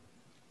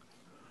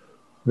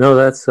 No,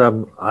 that's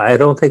I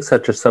don't think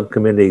such a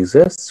subcommittee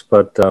exists,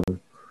 but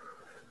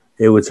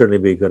it would certainly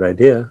be a good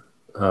idea.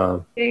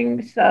 So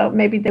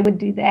maybe they would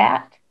do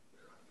that.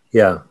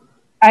 Yeah.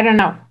 I don't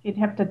know. You'd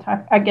have to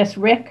talk. I guess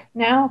Rick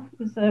now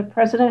is the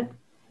president.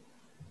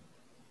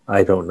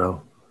 I don't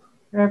know.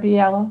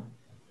 Raviello.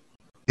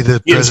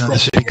 The president of the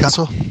city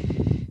council?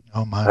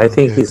 Oh my! I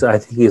think he's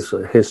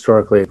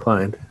historically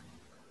inclined.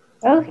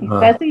 Oh, he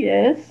says he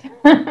is.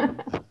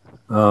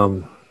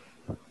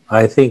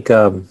 I think.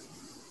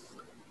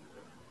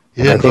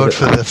 You didn't vote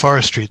for the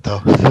Forest Street, though.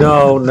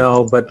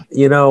 No, but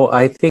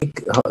I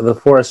think the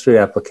Forestry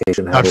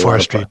application had not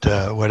Forest Street,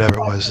 whatever it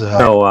was.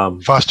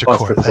 Foster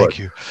Court. Thank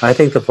you. I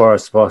think the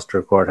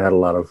Foster Court had a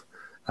lot of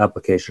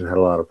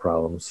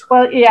problems.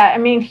 Well, yeah, I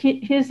mean,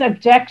 his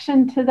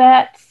objection to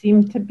that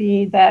seemed to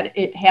be that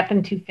it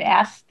happened too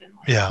fast. And,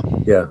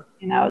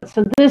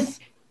 so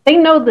they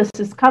know this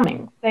is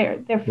coming.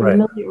 They're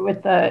familiar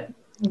with the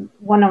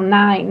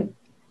 109,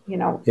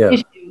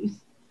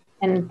 issues,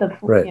 and the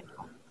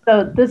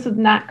so this is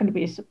not going to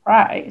be a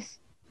surprise.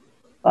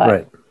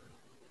 But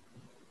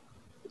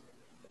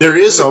there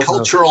is a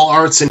cultural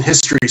arts and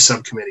history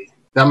subcommittee.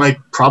 That might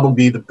probably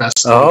be the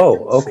best.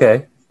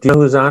 Okay. Do you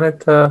know who's on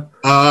it?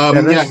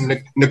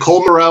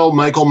 Nicole Morel,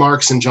 Michael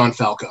Marks, and John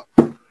Falco.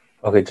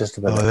 Okay, just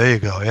a minute. Oh, there you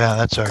go. Yeah,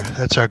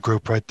 that's our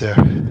group right there.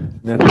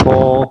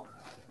 Nicole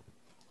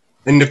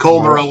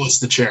Morel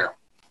is the chair.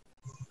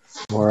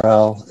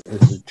 Morel is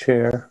the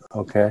chair.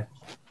 Okay.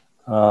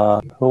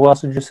 Who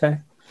else did you say?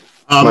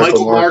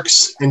 Michael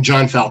Marks and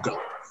John Falco.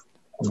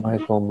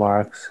 Michael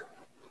Marks,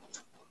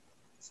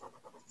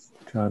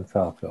 John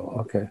Falco.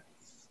 Okay.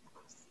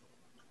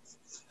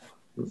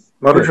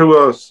 Why don't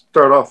you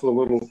start off with a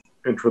little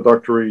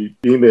introductory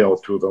email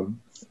to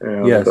them,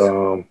 and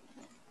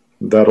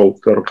that'll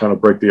kind of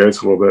break the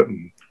ice a little bit,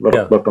 and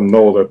let them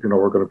know that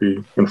we're going to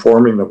be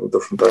informing them of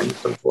different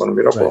things and want to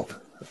meet up well.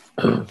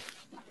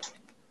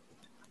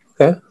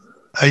 Okay.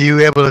 Are you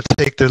able to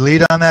take the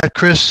lead on that,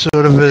 Chris,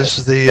 sort of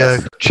as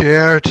the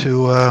chair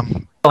to?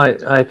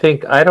 I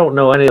think I don't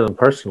know any of them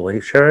personally.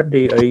 Sharon, do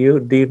you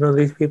know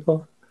these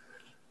people?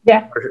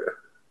 Yeah.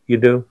 You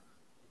do?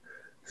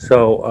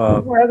 So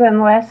more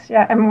than less,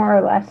 yeah, and more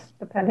or less,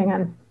 depending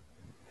on.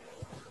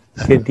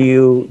 Do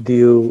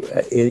you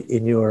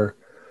in your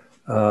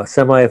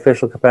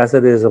semi-official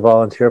capacity as a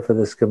volunteer for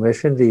this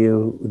commission, do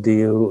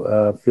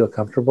you feel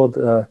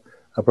comfortable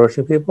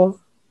approaching people?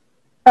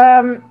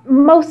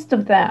 Most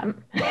of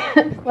them.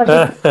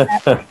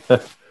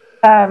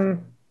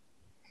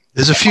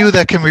 There's a few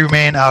that can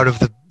remain out of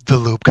the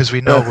loop because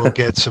we know we'll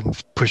get some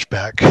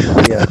pushback.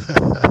 Yeah.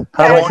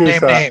 I won't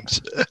name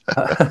names.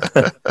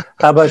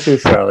 How about you,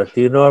 Charlotte?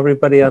 Do you know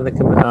everybody on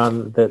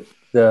that?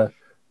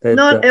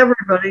 Not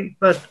everybody,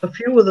 but a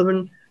few of them,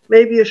 and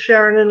maybe if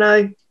Sharon and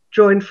I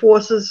join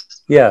forces,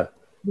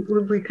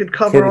 we could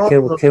cover all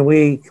of them. Can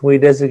we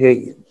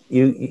designate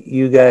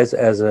you guys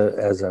as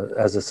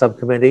a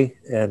subcommittee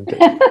and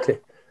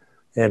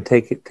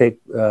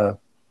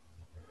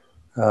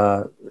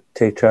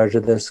take charge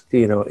of this?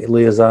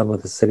 Liaison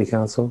with the city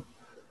council.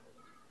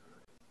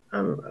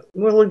 I'm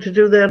willing to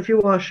do that if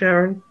you are,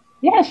 Sharon.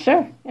 Yeah,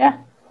 sure. Yeah.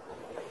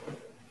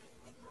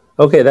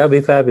 Okay, that would be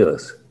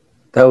fabulous.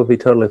 That would be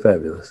totally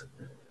fabulous.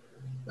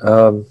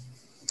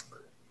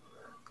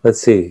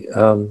 Let's see.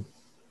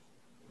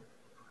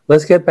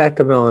 Let's get back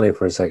to Melanie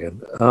for a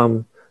second.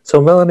 So,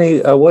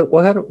 Melanie,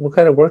 what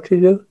kind of work do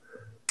you do?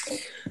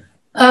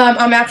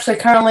 I'm actually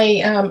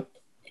currently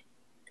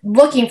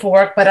looking for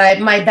work, but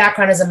my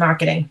background is in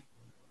marketing.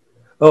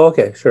 Oh,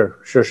 okay, sure.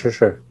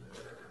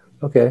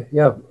 Okay,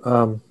 yeah.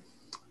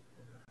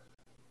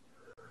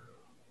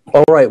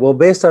 All right. Well,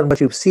 based on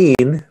what you've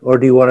seen, or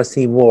do you want to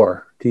see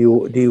more?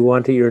 Do you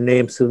want your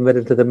name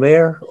submitted to the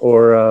mayor,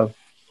 or?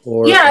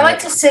 Yeah, I like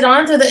to sit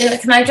on to the.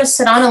 Can I just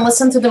sit on and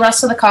listen to the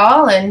rest of the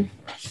call, or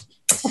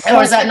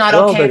is that not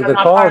okay? The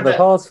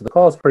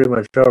call's pretty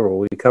much over.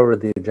 We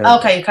covered the agenda.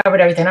 Okay, you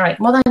covered everything. All right.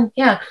 Well then,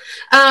 yeah.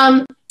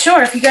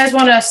 Sure. If you guys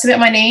want to submit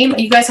my name,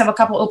 you guys have a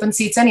couple open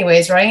seats,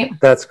 anyways, right?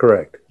 That's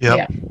correct. Yep.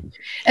 Yeah.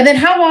 And then,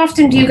 how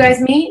often do you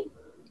guys meet?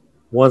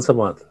 Once a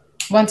month.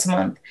 Once a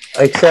month.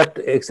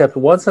 Except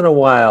once in a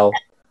while,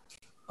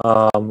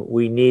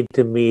 we need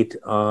to meet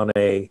on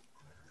a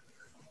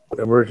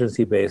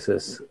emergency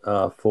basis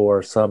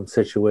for some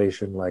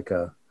situation like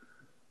a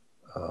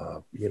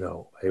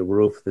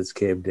roof that's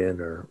caved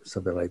in or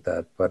something like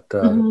that. But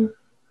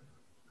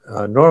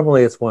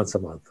normally it's once a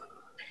month.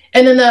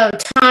 And then the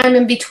time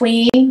in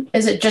between,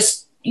 is it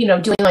just,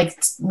 doing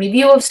like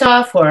review of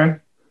stuff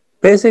or?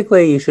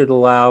 Basically, you should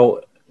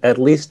allow at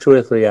least 2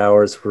 or 3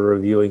 hours for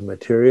reviewing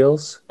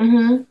materials,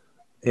 and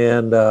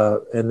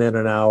then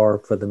an hour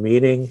for the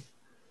meeting.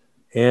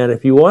 And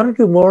if you want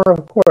to do more,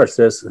 of course,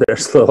 there's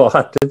a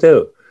lot to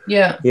do.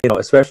 Yeah.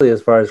 Especially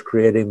as far as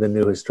creating the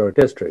new historic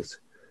districts,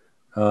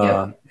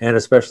 and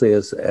especially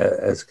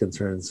as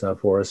concerns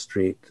Forest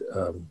Street,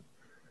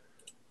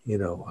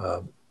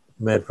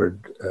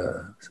 Medford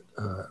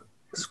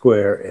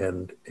Square,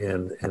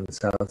 and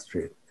South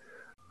Street.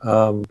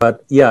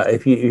 But yeah,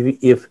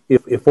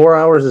 if 4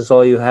 hours is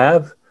all you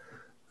have,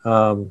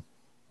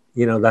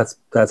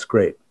 that's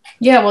great.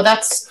 Yeah, well,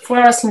 that's 4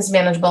 hours seems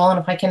manageable, and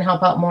if I can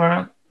help out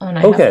more,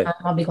 okay,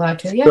 I'll be glad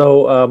to. Yeah.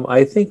 So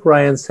I think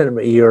Ryan sent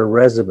me your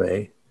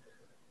resume.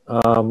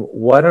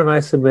 Why don't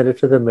I submit it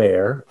to the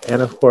mayor?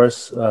 And of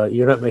course,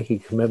 you're not making a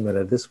commitment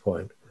at this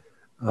point.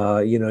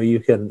 You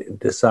can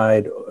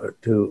decide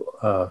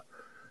to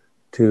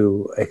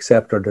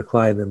accept or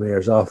decline the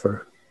mayor's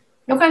offer.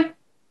 Okay.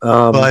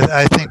 Well,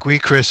 I think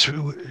Chris,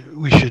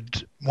 we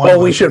should.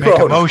 We should make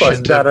vote, a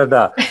motion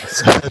to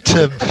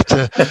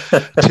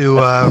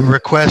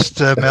request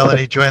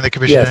Melanie join the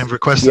commission and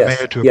request the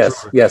mayor to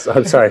approve. Yes.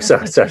 I'm sorry. So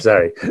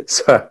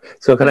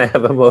can I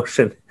have a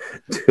motion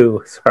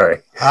to?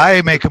 Sorry.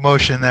 I make a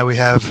motion that we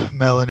have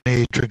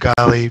Melanie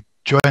Tringali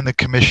join the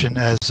commission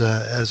as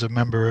a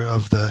member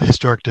of the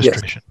historic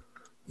district.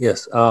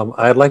 Yes.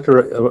 I'd like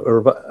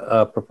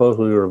to propose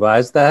we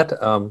revise that.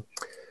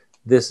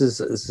 This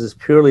is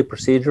purely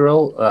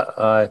procedural.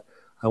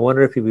 I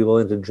wonder if you'd be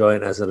willing to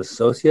join as an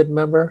associate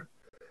member.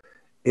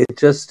 It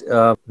just,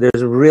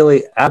 there's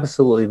really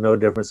absolutely no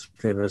difference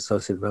between an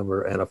associate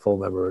member and a full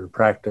member in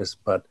practice,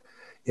 but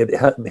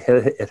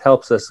it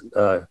helps us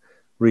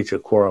reach a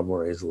quorum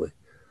more easily.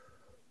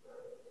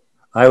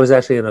 I was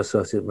actually an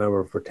associate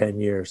member for 10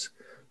 years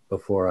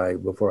before I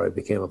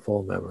became a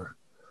full member.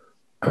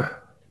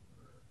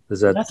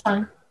 That's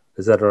fine.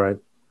 Is that all right?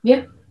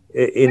 Yeah.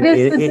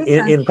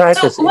 In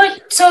practice.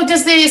 So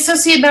does the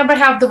associate member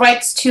have the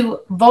rights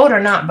to vote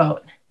or not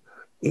vote?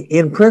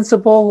 In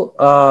principle,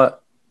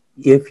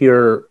 if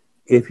your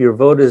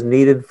vote is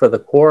needed for the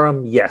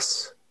quorum,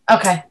 yes.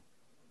 Okay.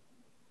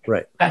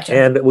 Right. Gotcha.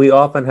 And we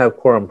often have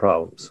quorum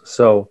problems.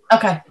 So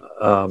okay.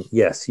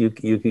 Yes,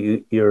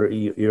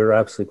 you're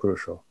absolutely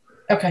crucial.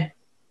 Okay.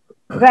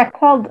 Is that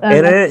called?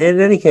 And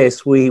in any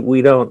case,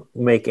 we don't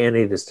make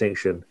any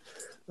distinction,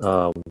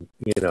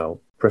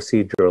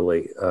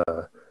 procedurally.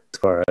 As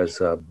far as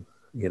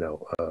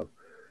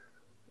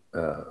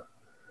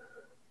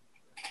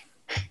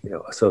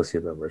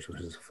associate members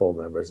versus full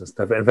members and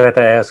stuff. In fact,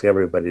 I ask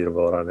everybody to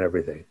vote on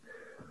everything,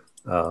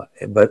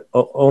 but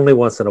only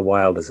once in a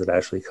while does it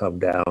actually come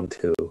down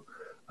to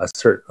a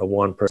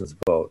one person's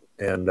vote,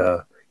 and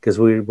because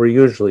we're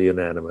usually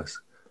unanimous,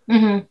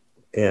 and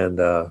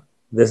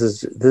this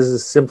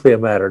is simply a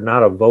matter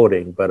not of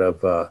voting, but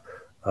of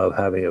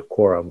having a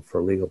quorum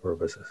for legal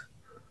purposes.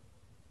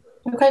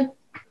 Okay.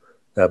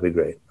 That'd be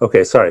great.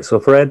 Okay, sorry. So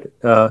Fred,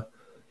 can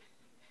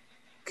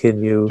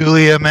you?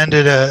 Duly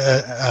amended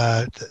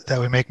that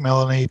we make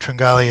Melanie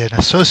Tringali an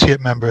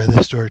associate member of the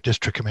Historic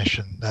District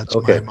Commission. That's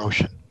my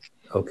motion.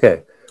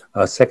 Okay.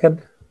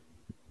 Second?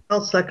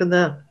 I'll second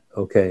that.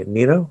 Okay.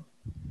 Nino?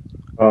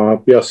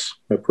 Yes,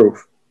 I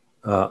approve.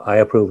 I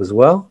approve as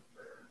well.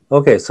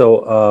 Okay,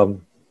 so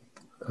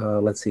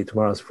let's see.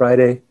 Tomorrow's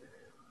Friday,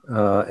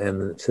 and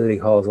the City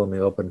Hall is only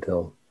open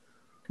till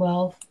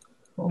 12.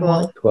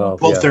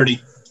 12:30. Yeah.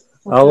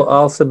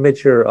 I'll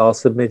submit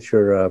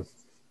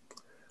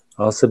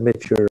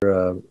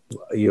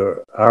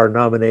our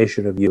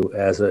nomination of you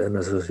as an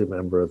associate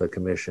member of the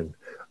commission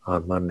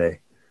on Monday,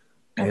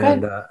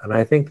 and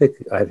I think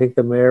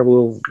the mayor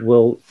will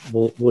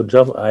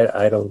jump.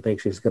 I don't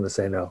think she's going to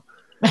say no.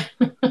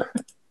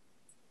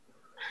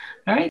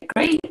 All right,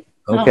 great.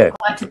 Okay,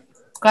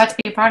 glad to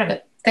be a part of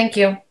it. Thank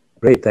you.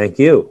 Great, thank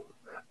you.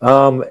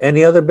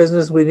 Any other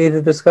business we need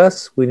to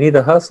discuss? We need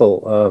to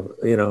hustle,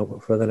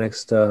 for the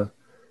next.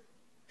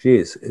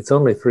 Geez, it's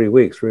only 3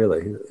 weeks,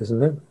 really,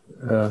 isn't it?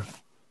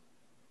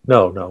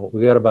 No,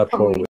 we got about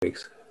 4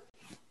 weeks.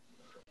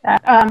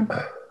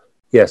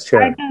 Yes,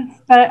 Chair.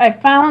 I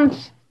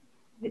found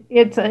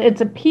it's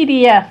a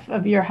PDF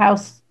of your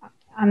house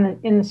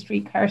in the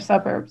streetcar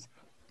suburbs,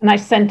 and I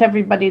sent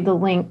everybody the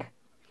link.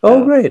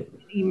 Oh, great!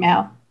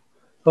 Email.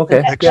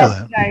 Okay,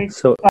 excellent. Yeah.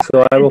 So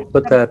I will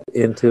put that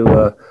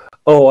into.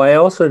 I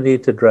also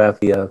need to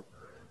draft the.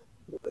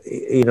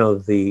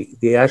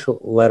 The actual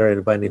letter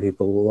inviting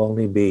people will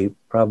only be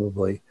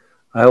probably.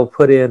 I will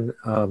put in.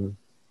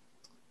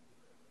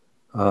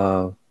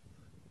 I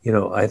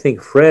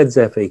think Fred's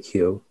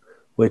FAQ,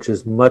 which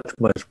is much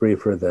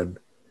briefer than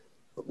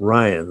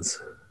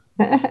Ryan's.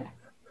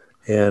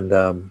 And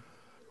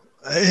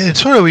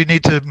sort of we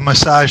need to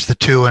massage the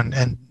two,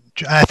 and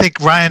I think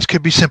Ryan's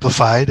could be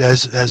simplified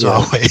as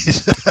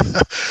always.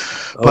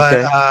 But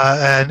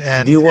okay.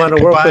 and do you want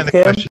to work with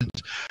him? Questions.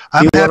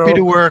 I'm happy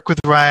to work with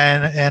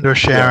Ryan and or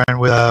Sharon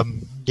with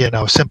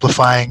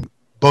simplifying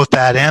both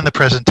that and the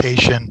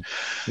presentation,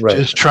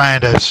 just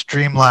trying to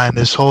streamline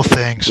this whole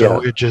thing so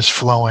we're just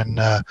flowing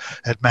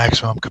at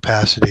maximum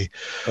capacity.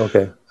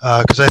 Okay.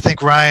 Because I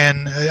think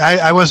Ryan,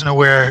 I wasn't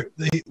aware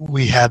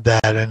we had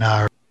that in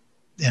our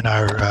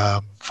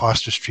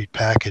Foster Street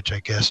package, I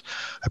guess.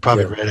 I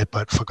probably read it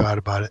but forgot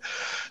about it.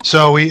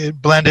 So we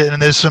blend it, and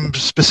there's some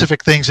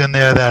specific things in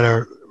there that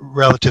are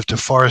relative to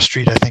Forest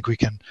Street I think we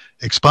can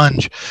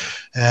expunge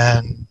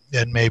and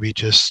maybe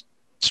just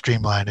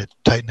streamline it,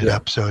 tighten it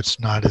up so it's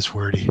not as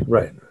wordy.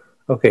 Right.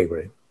 Okay,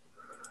 great.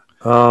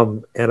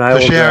 And I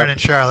will Sharon and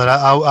Charlotte,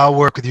 I'll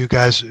work with you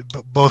guys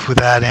both with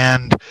that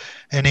and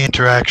any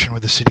interaction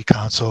with the city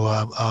council.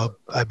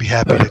 I'd be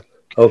happy to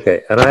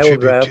okay, and I will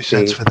draft 2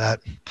 cents for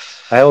that.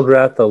 I will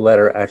draft the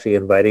letter actually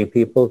inviting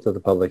people to the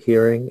public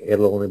hearing.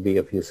 It'll only be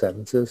a few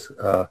sentences,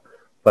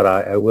 but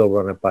I will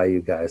run it by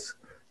you guys.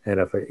 And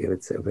if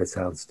it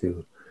sounds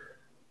too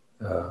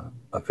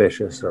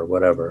officious or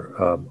whatever,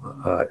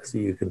 so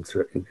you can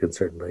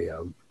certainly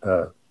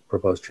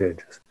propose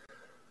changes.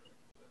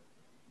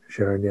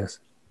 Sharon, yes.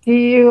 Do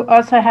you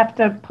also have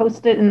to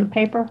post it in the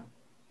paper?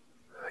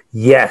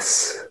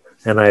 Yes,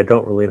 and I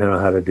don't really know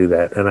how to do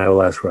that, and I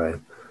will ask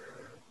Ryan.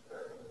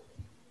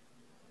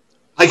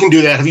 I can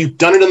do that. Have you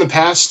done it in the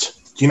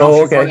past? Do you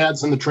know if you've had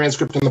in the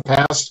transcript in the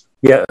past?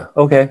 Yeah.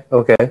 Okay.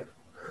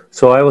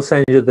 So I will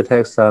send you the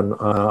text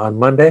on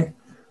Monday.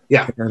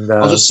 Yeah. And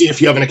I'll just see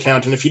if you have an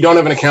account, and if you don't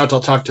have an account, I'll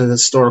talk to the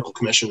historical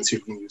commission and see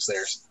if we can use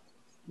theirs.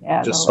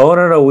 Yeah.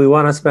 No. We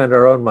want to spend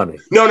our own money.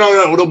 No.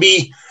 It'll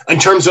be in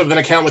terms of an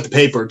account with the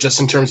paper, just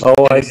in terms of.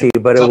 Oh, I see.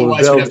 But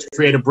otherwise, we'd have to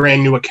create a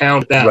brand new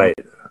account then. Right.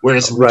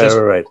 Whereas,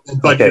 right.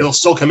 But it'll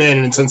still come in,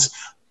 and since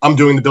I'm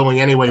doing the billing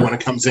anyway, when it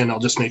comes in, I'll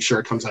just make sure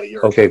it comes out of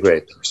your. Okay,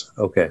 great.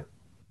 Okay.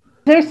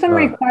 There's some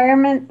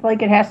requirement,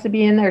 like it has to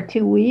be in there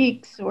 2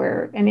 weeks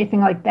or anything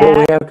like that.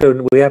 Well,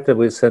 we have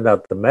to send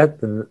out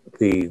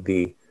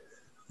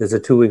there's a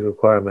 2-week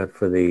requirement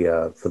for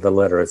the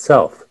letter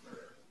itself,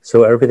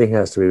 so everything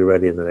has to be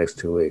ready in the next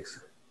 2 weeks.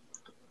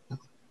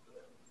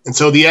 And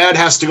so the ad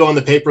has to go in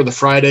the paper the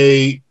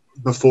Friday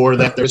before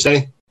that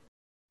Thursday.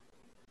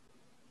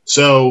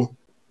 So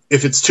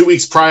if it's 2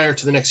 weeks prior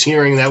to the next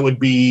hearing, that would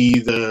be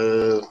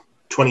the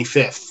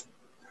 25th.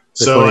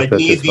 So I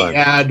need the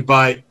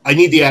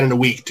ad in a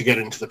week to get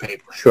it into the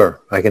paper.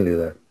 Sure, I can do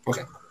that.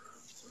 Okay.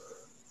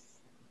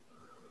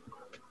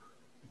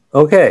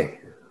 Okay,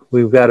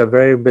 we've got a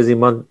very busy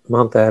month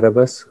ahead of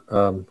us.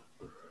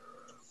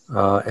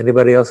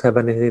 Anybody else have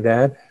anything to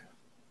add?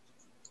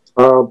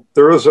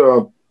 There's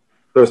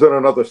been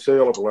another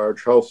sale of a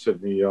large house in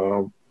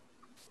the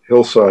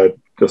Hillside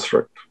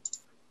district.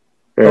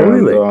 And, oh,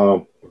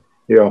 really?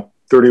 Yeah,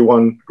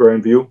 31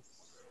 Grandview.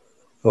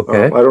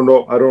 Okay. I don't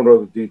know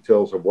the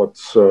details of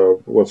what's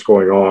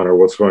going on or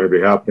what's going to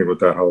be happening with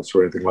that house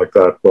or anything like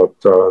that. But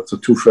it's a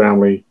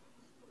 2-family.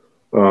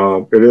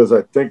 It is,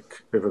 I think,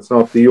 if it's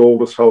not the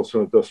oldest house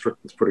in the district,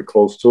 it's pretty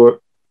close to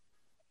it.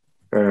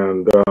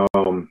 And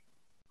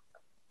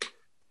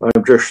I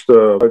just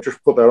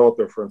put that out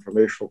there for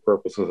informational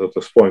purposes at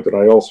this point. And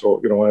I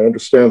also, I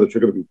understand that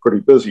you're going to be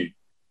pretty busy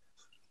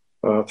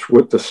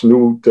with this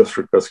new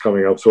district that's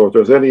coming up. So if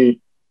there's any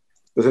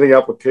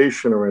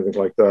application or anything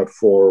like that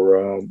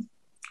for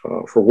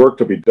work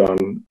to be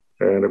done,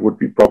 and it would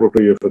be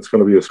probably, if it's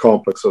going to be as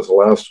complex as the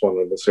last one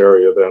in this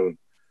area, then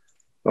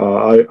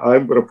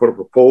I'm going to put a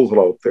proposal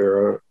out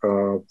there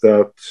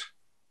that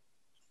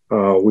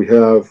we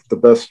have the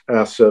best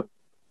asset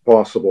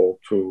possible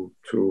to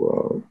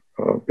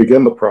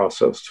begin the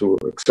process, to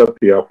accept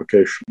the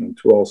application, and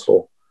to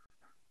also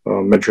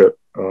manage it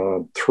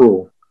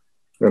through.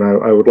 And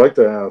I would like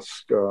to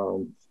ask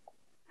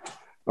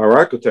our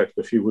architect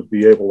if he would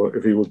be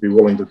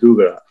willing to do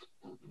that,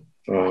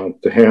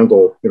 to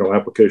handle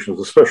applications,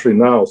 especially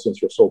now since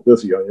you're so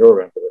busy on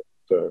your end of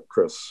it,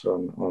 Chris,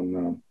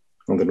 on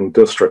the new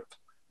district.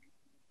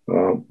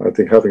 I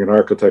think having an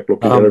architect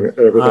looking at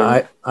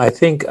everything. I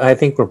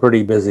think we're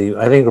pretty busy.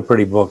 I think we're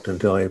pretty booked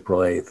until April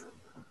 8th.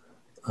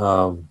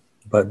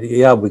 But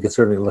yeah, we could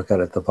certainly look at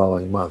it the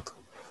following month.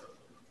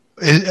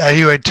 Are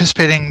you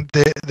anticipating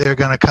they're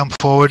going to come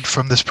forward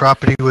from this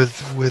property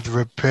with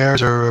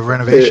repairs or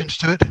renovations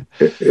to it?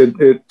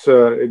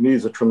 It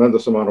needs a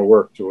tremendous amount of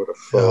work to it.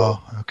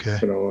 Okay.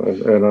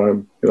 And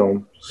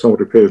I'm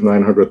somebody pays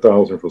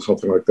 $900,000 for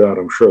something like that.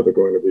 I'm sure they're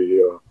going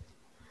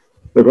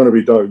to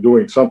be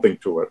doing something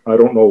to it. I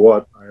don't know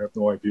what. I have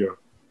no idea.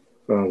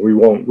 We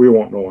won't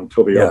know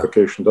until the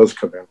application does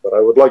come in. But I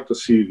would like to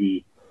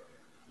see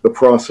the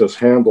process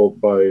handled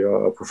by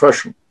a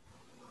professional.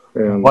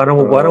 And why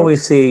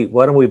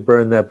don't we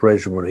burn that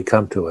bridge when we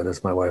come to it,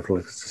 as my wife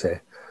likes to say.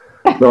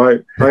 No,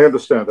 I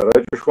understand that.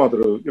 I just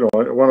wanted to,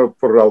 I want to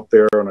put it out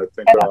there, and I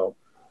think,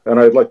 and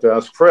I'd like to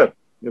ask Fred,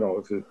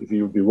 if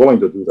he would be willing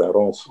to do that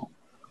also.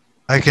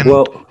 I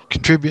can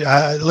contribute.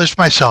 List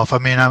myself. I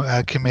mean,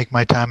 I can make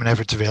my time and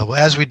efforts available,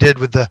 as we did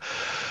with the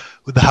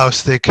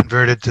house they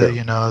converted to,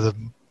 the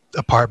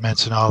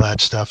apartments and all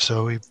that stuff.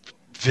 So we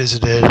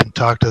visited and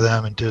talked to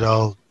them and did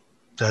all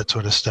that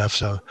sort of stuff.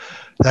 So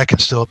that can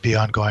still be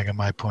ongoing in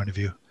my point of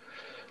view.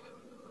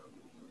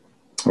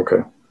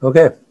 Okay.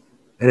 Okay.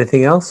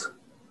 Anything else?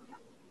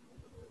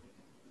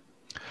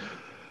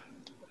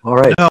 All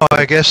right. No,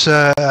 I guess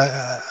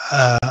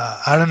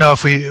I don't know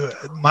if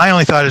my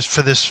only thought is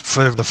for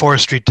the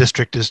Forest Street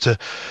district is to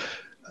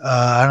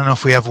I don't know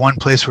if we have one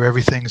place where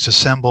everything's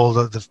assembled,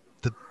 the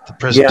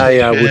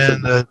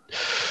presentation,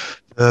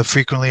 the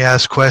frequently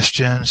asked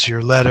questions,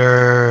 your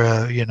letter,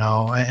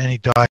 any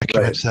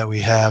documents that we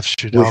have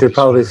should. We should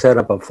probably set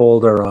up a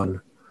folder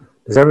on.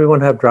 Does everyone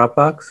have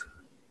Dropbox?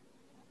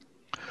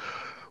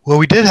 Well,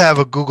 we did have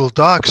a Google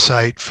Docs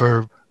site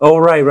for. Oh,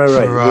 right.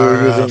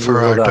 For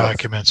our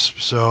documents.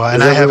 So,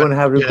 and I haven't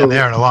been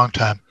there in a long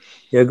time.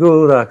 Yeah,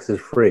 Google Docs is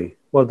free.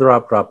 Well,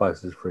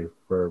 Dropbox is free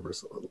for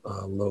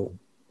low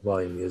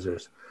volume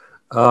users.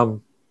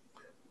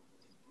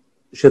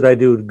 Should I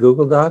do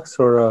Google Docs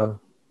or? I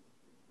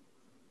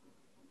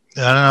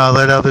don't know.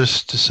 Let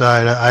others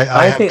decide.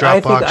 I think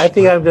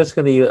I'm just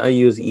going to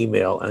use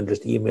email and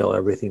just email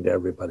everything to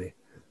everybody,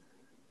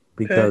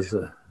 because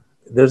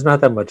there's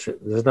not that much.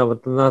 There's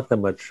not that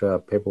much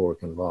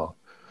paperwork involved.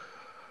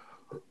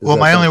 Well,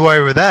 my only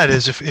worry with that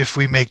is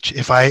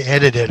if I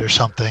edit it or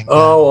something.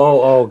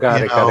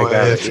 Got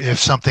it. If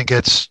something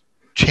gets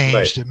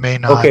changed, it may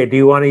not. Okay. Do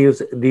you want to use?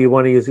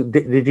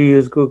 Did you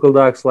use Google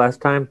Docs last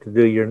time to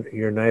do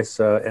your nice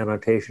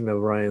annotation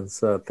of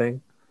Ryan's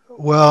thing?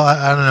 Well,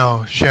 I don't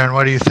know, Sharon.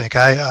 What do you think?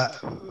 I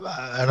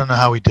don't know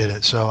how we did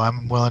it, so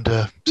I'm willing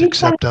to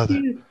accept other.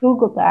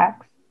 Google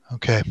Docs.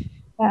 Okay.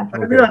 Yeah.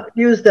 I've not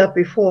used that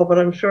before, but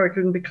I'm sure I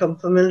can become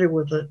familiar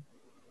with it.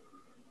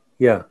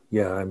 Yeah.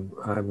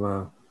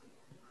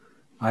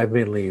 I've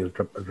mainly used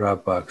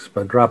Dropbox,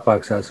 but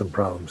Dropbox has some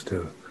problems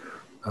too.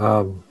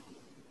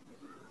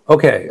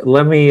 Okay,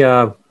 let me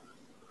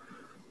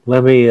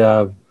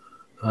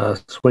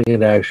swing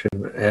into action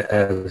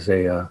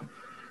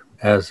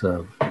as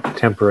a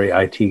temporary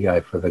IT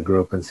guy for the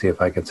group and see if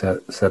I can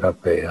set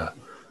up a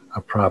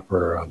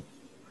proper.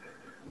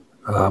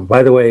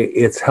 By the way,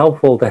 it's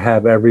helpful to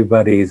have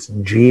everybody's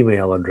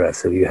Gmail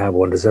address if you have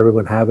one. Does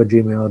everyone have a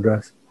Gmail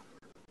address?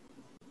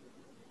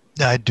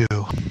 I do.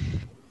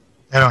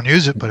 I don't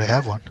use it, but I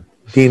have one.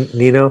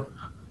 Nino?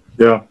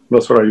 Yeah,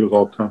 that's what I use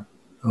all the time.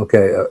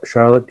 Okay.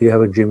 Charlotte, do you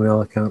have a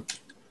Gmail account?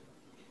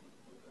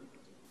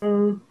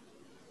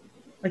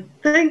 I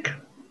think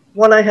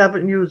one I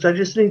haven't used. I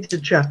just need to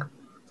check.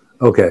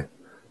 Okay.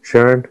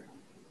 Sharon?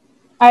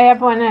 I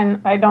have one and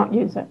I don't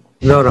use it.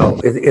 No.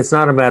 It's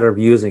not a matter of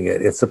using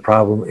it. It's a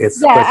problem.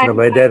 It's a question of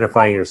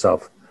identifying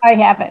yourself. I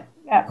have it.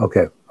 Yeah.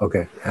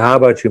 Okay. How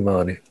about you,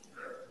 Melanie?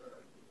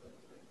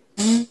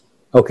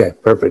 Okay,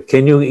 perfect.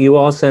 Can you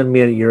all send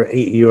me your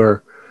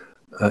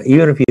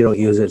even if you don't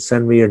use it,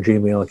 send me your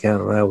Gmail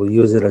account and I will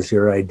use it as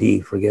your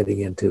ID for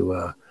getting into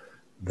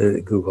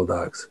the Google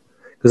Docs.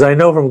 Because I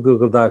know from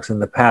Google Docs in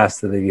the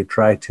past that if you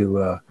try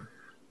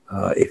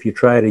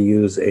to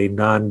use a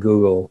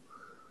non-Google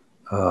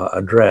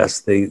address,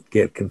 they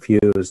get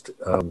confused,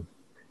 and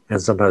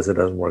sometimes it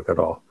doesn't work at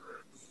all.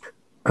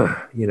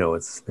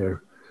 It's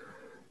their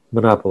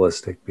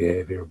monopolistic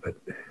behavior, but.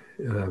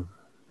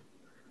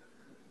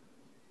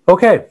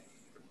 Okay.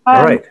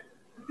 All right.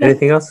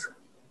 Anything else?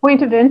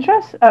 Point of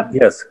interest?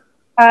 Yes.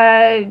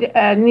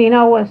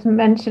 Nino was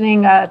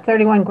mentioning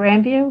 31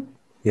 Grandview.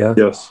 Yeah.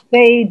 Yes.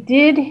 They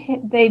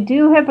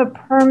do have a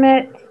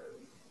permit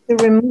to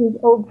remove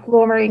old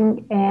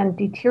flooring and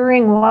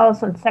deteriorating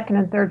walls on second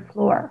and third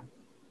floor.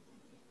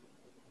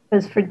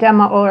 It's for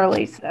demo or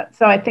lease.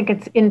 So I think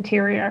it's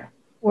interior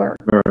work.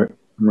 All right.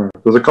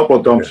 There's a couple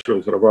of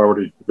dumpsters that I've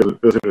already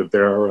visited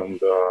there, and.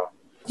 Do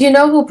you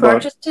know who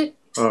purchased it?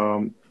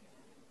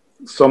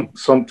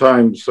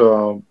 Sometimes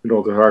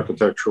there's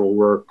architectural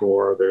work,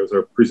 or there's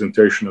a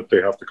presentation that they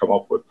have to come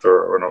up with,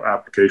 or an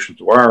application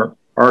to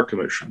our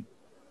commission.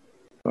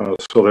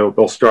 So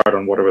they'll start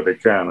on whatever they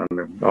can, and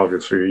then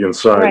obviously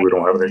inside we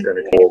don't have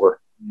any over.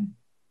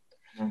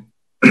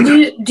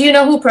 Do you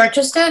know who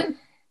purchased it?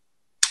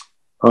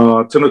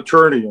 It's an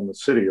attorney in the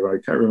city. I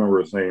can't remember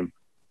his name.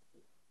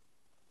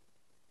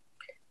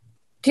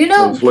 Do you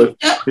know?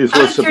 He's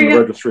listed in the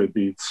Registry of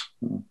Deeds.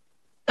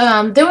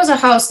 There was a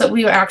house that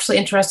we were actually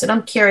interested.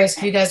 I'm curious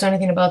if you guys know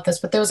anything about this,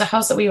 but there was a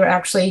house that we were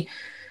actually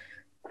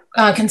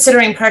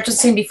considering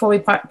purchasing before we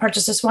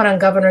purchased this one on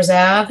Governor's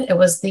Ave. It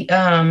was the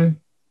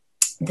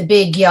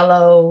big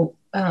yellow.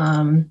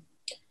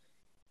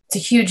 It's a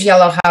huge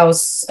yellow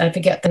house. I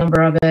forget the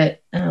number of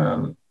it.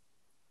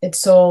 It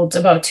sold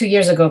about 2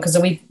 years ago because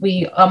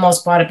we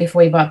almost bought it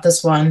before we bought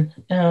this one.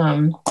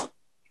 And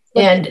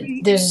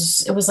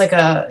it was like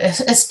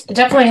it's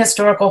definitely a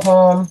historical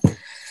home.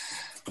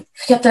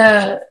 Forget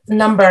the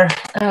number.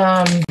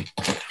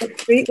 What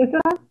street was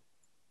it on?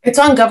 It's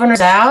on Governor's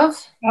Ave.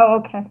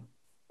 Oh, okay.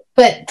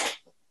 But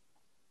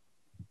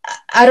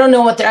I don't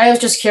know I was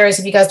just curious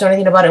if you guys know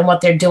anything about it and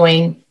what they're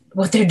doing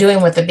what they're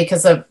doing with it,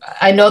 because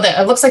I know that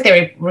it looks like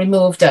they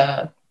removed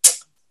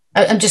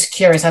I'm just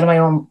curious out of my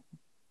own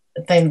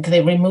thing.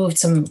 They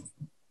removed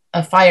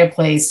a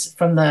fireplace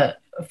from the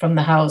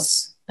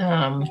house.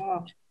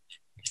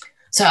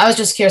 So I was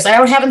just curious.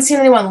 I haven't seen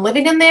anyone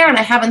living in there, and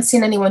I haven't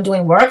seen anyone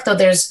doing work, though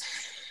there's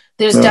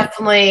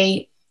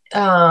definitely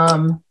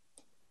a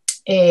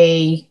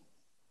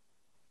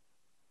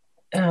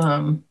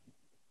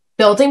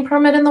building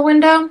permit in the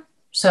window.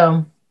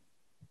 So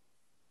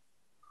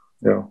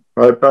yeah,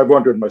 I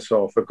wondered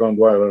myself. I've gone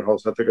by that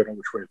house. I think I know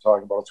which way you're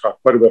talking about. It's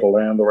got quite a bit of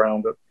land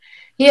around it.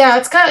 Yeah,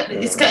 it's got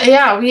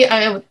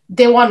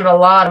they wanted a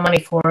lot of money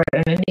for it,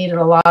 and it needed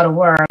a lot of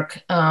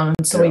work.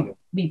 So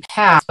we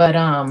passed, but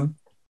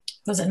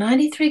was it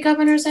 93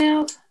 Governors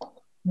Ave?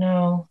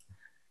 No.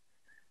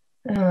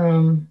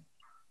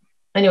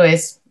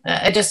 Anyways,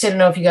 I just didn't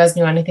know if you guys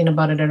knew anything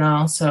about it at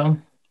all. So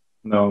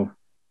no.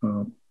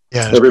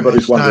 Yeah,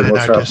 everybody's wondering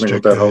what's happening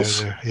with that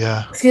house.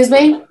 Yeah. Excuse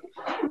me?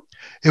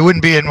 It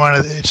wouldn't be in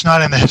it's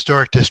not in the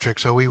historic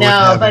district, so we wouldn't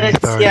have any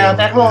authority.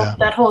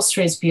 That whole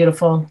street's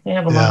beautiful. They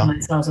have a lot of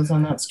nice houses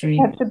on that street.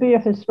 It has to be a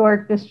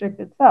historic district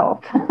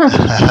itself.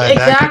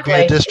 That could be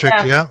a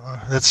district,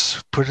 yeah.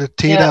 Let's put it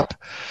teed up.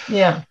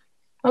 Yeah.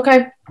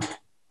 Okay.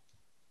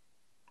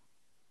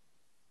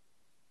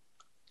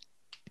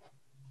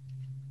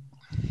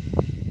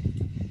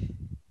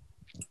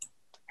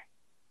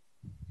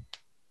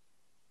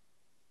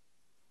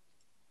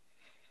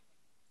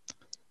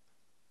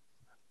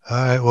 All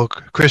right. Well,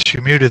 Chris,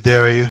 you're muted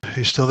there. Are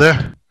you still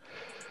there?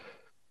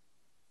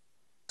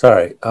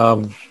 Sorry.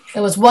 It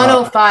was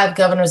 105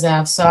 Governors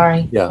Ave.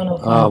 Sorry. Yeah.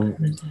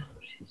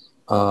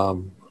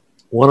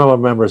 One of our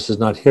members is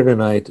not here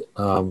tonight.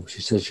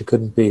 She said she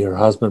couldn't be. Her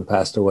husband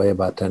passed away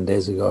about 10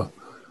 days ago.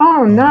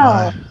 Oh,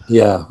 no.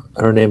 Yeah.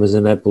 Her name is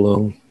Annette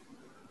Bloom.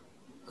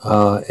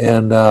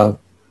 And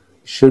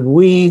should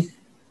we...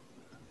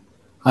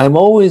 I'm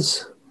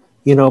always...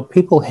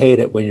 people hate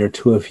it when you're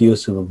too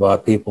effusive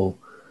about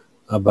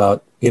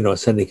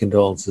sending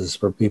condolences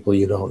for people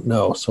you don't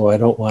know. So I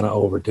don't want to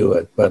overdo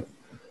it. But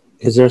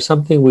is there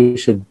something we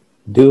should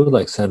do,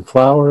 like send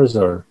flowers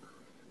or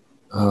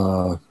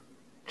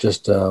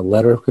just a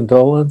letter of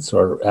condolence,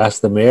 or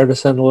ask the mayor to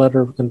send a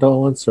letter of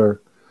condolence, or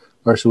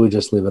should we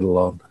just leave it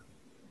alone?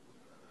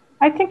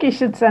 I think you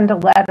should send a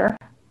letter.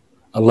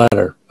 A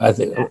letter, I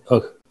think.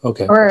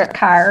 Okay. Or a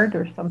card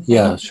or something.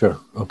 Yeah, sure.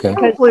 Okay.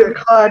 Probably a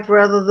card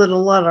rather than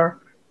a letter.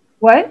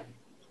 What?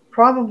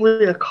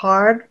 Probably a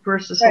card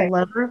versus a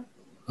letter.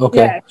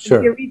 Okay, yeah,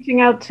 sure. You're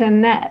reaching out to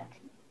Annette.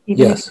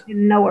 Even if you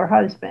didn't know her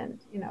husband,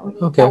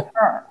 Okay. Know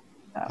her,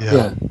 so.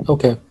 Yeah,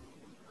 okay.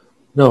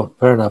 No,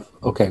 fair enough.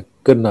 Okay,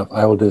 good enough.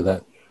 I will do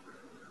that.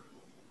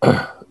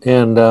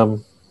 And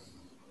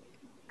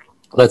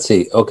let's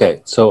see.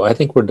 Okay, so I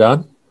think we're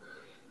done.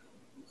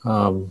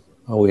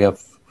 We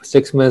have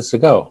 6 minutes to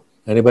go.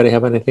 Anybody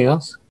have anything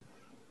else?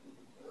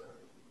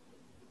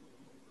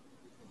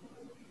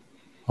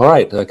 All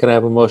right, can I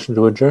have a motion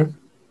to adjourn?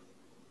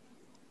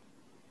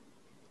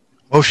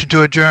 Motion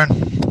to adjourn.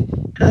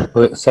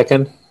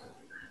 Second?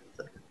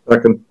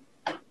 Second.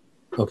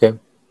 Okay.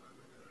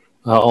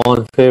 All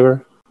in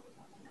favor?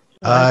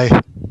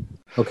 Aye.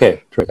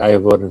 Okay, I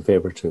vote in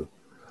favor too.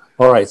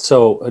 All right,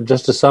 so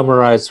just to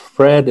summarize,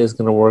 Fred is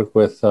going to work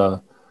with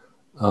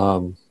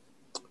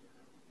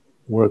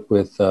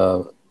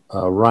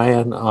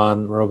Ryan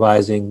on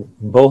revising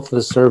both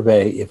the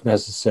survey, if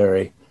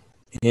necessary,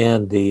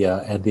 and the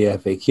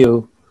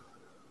FAQ.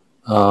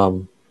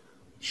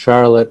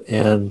 Charlotte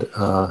and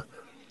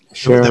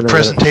Sharon. The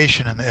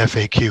presentation and the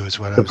FAQ is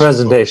what I was. The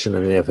presentation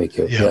and the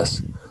FAQ, yeah.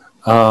 Yes.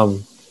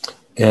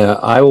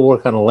 I will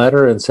work on a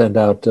letter and send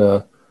out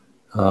a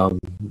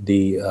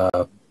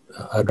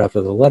draft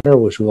of the letter,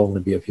 which will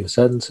only be a few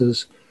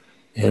sentences,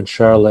 and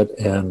Charlotte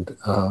and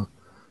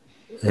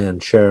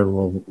Sharon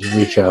will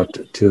reach out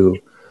to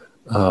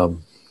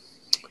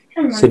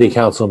city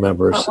council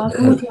members. I'll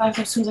come with you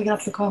as soon as I get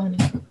off the call.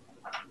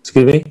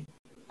 Excuse me?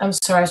 I'm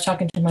sorry, I was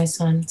talking to my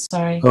son.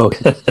 Sorry.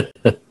 Okay.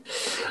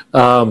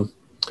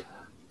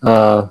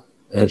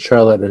 And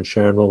Charlotte and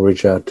Sharon will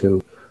reach out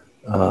to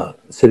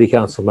city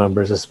council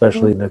members,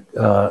 especially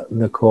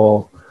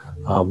Nicole.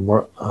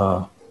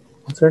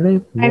 What's her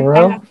name?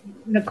 Morel?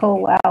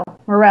 Nicole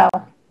Morel.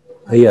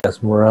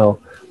 Yes, Morel,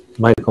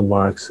 Michael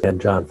Marks, and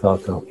John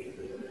Falco.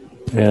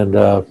 And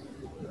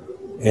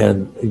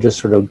just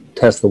sort of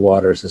test the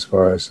waters as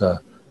far as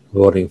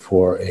voting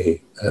for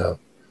a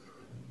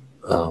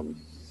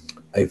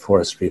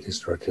Forest Street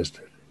Historic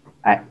District.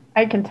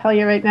 I can tell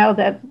you right now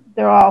that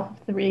they're all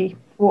 3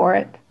 for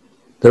it.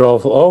 They're all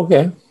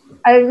okay.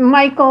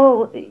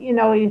 Michael,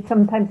 you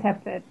sometimes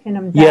have to pin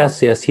him down. Yes,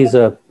 he's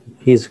a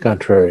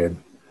contrarian.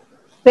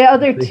 The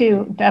other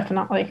 2,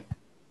 definitely.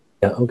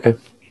 Yeah. Okay.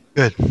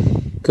 Good.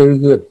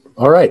 Good.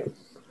 All right.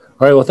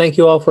 Well, thank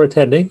you all for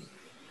attending,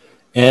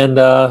 and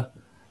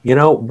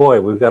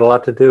boy, we've got a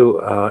lot to do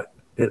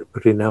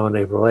between now and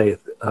April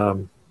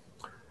 8th.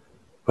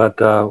 But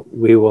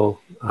we will.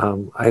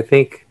 I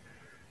think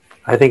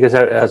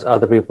as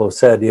other people have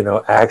said,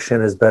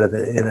 action is better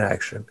than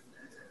inaction.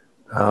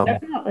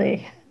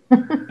 Definitely.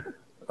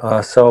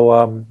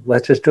 So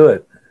let's just do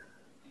it.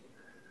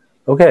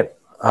 Okay,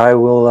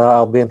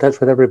 I'll be in touch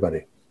with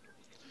everybody.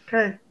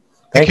 Okay.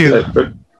 Thank you.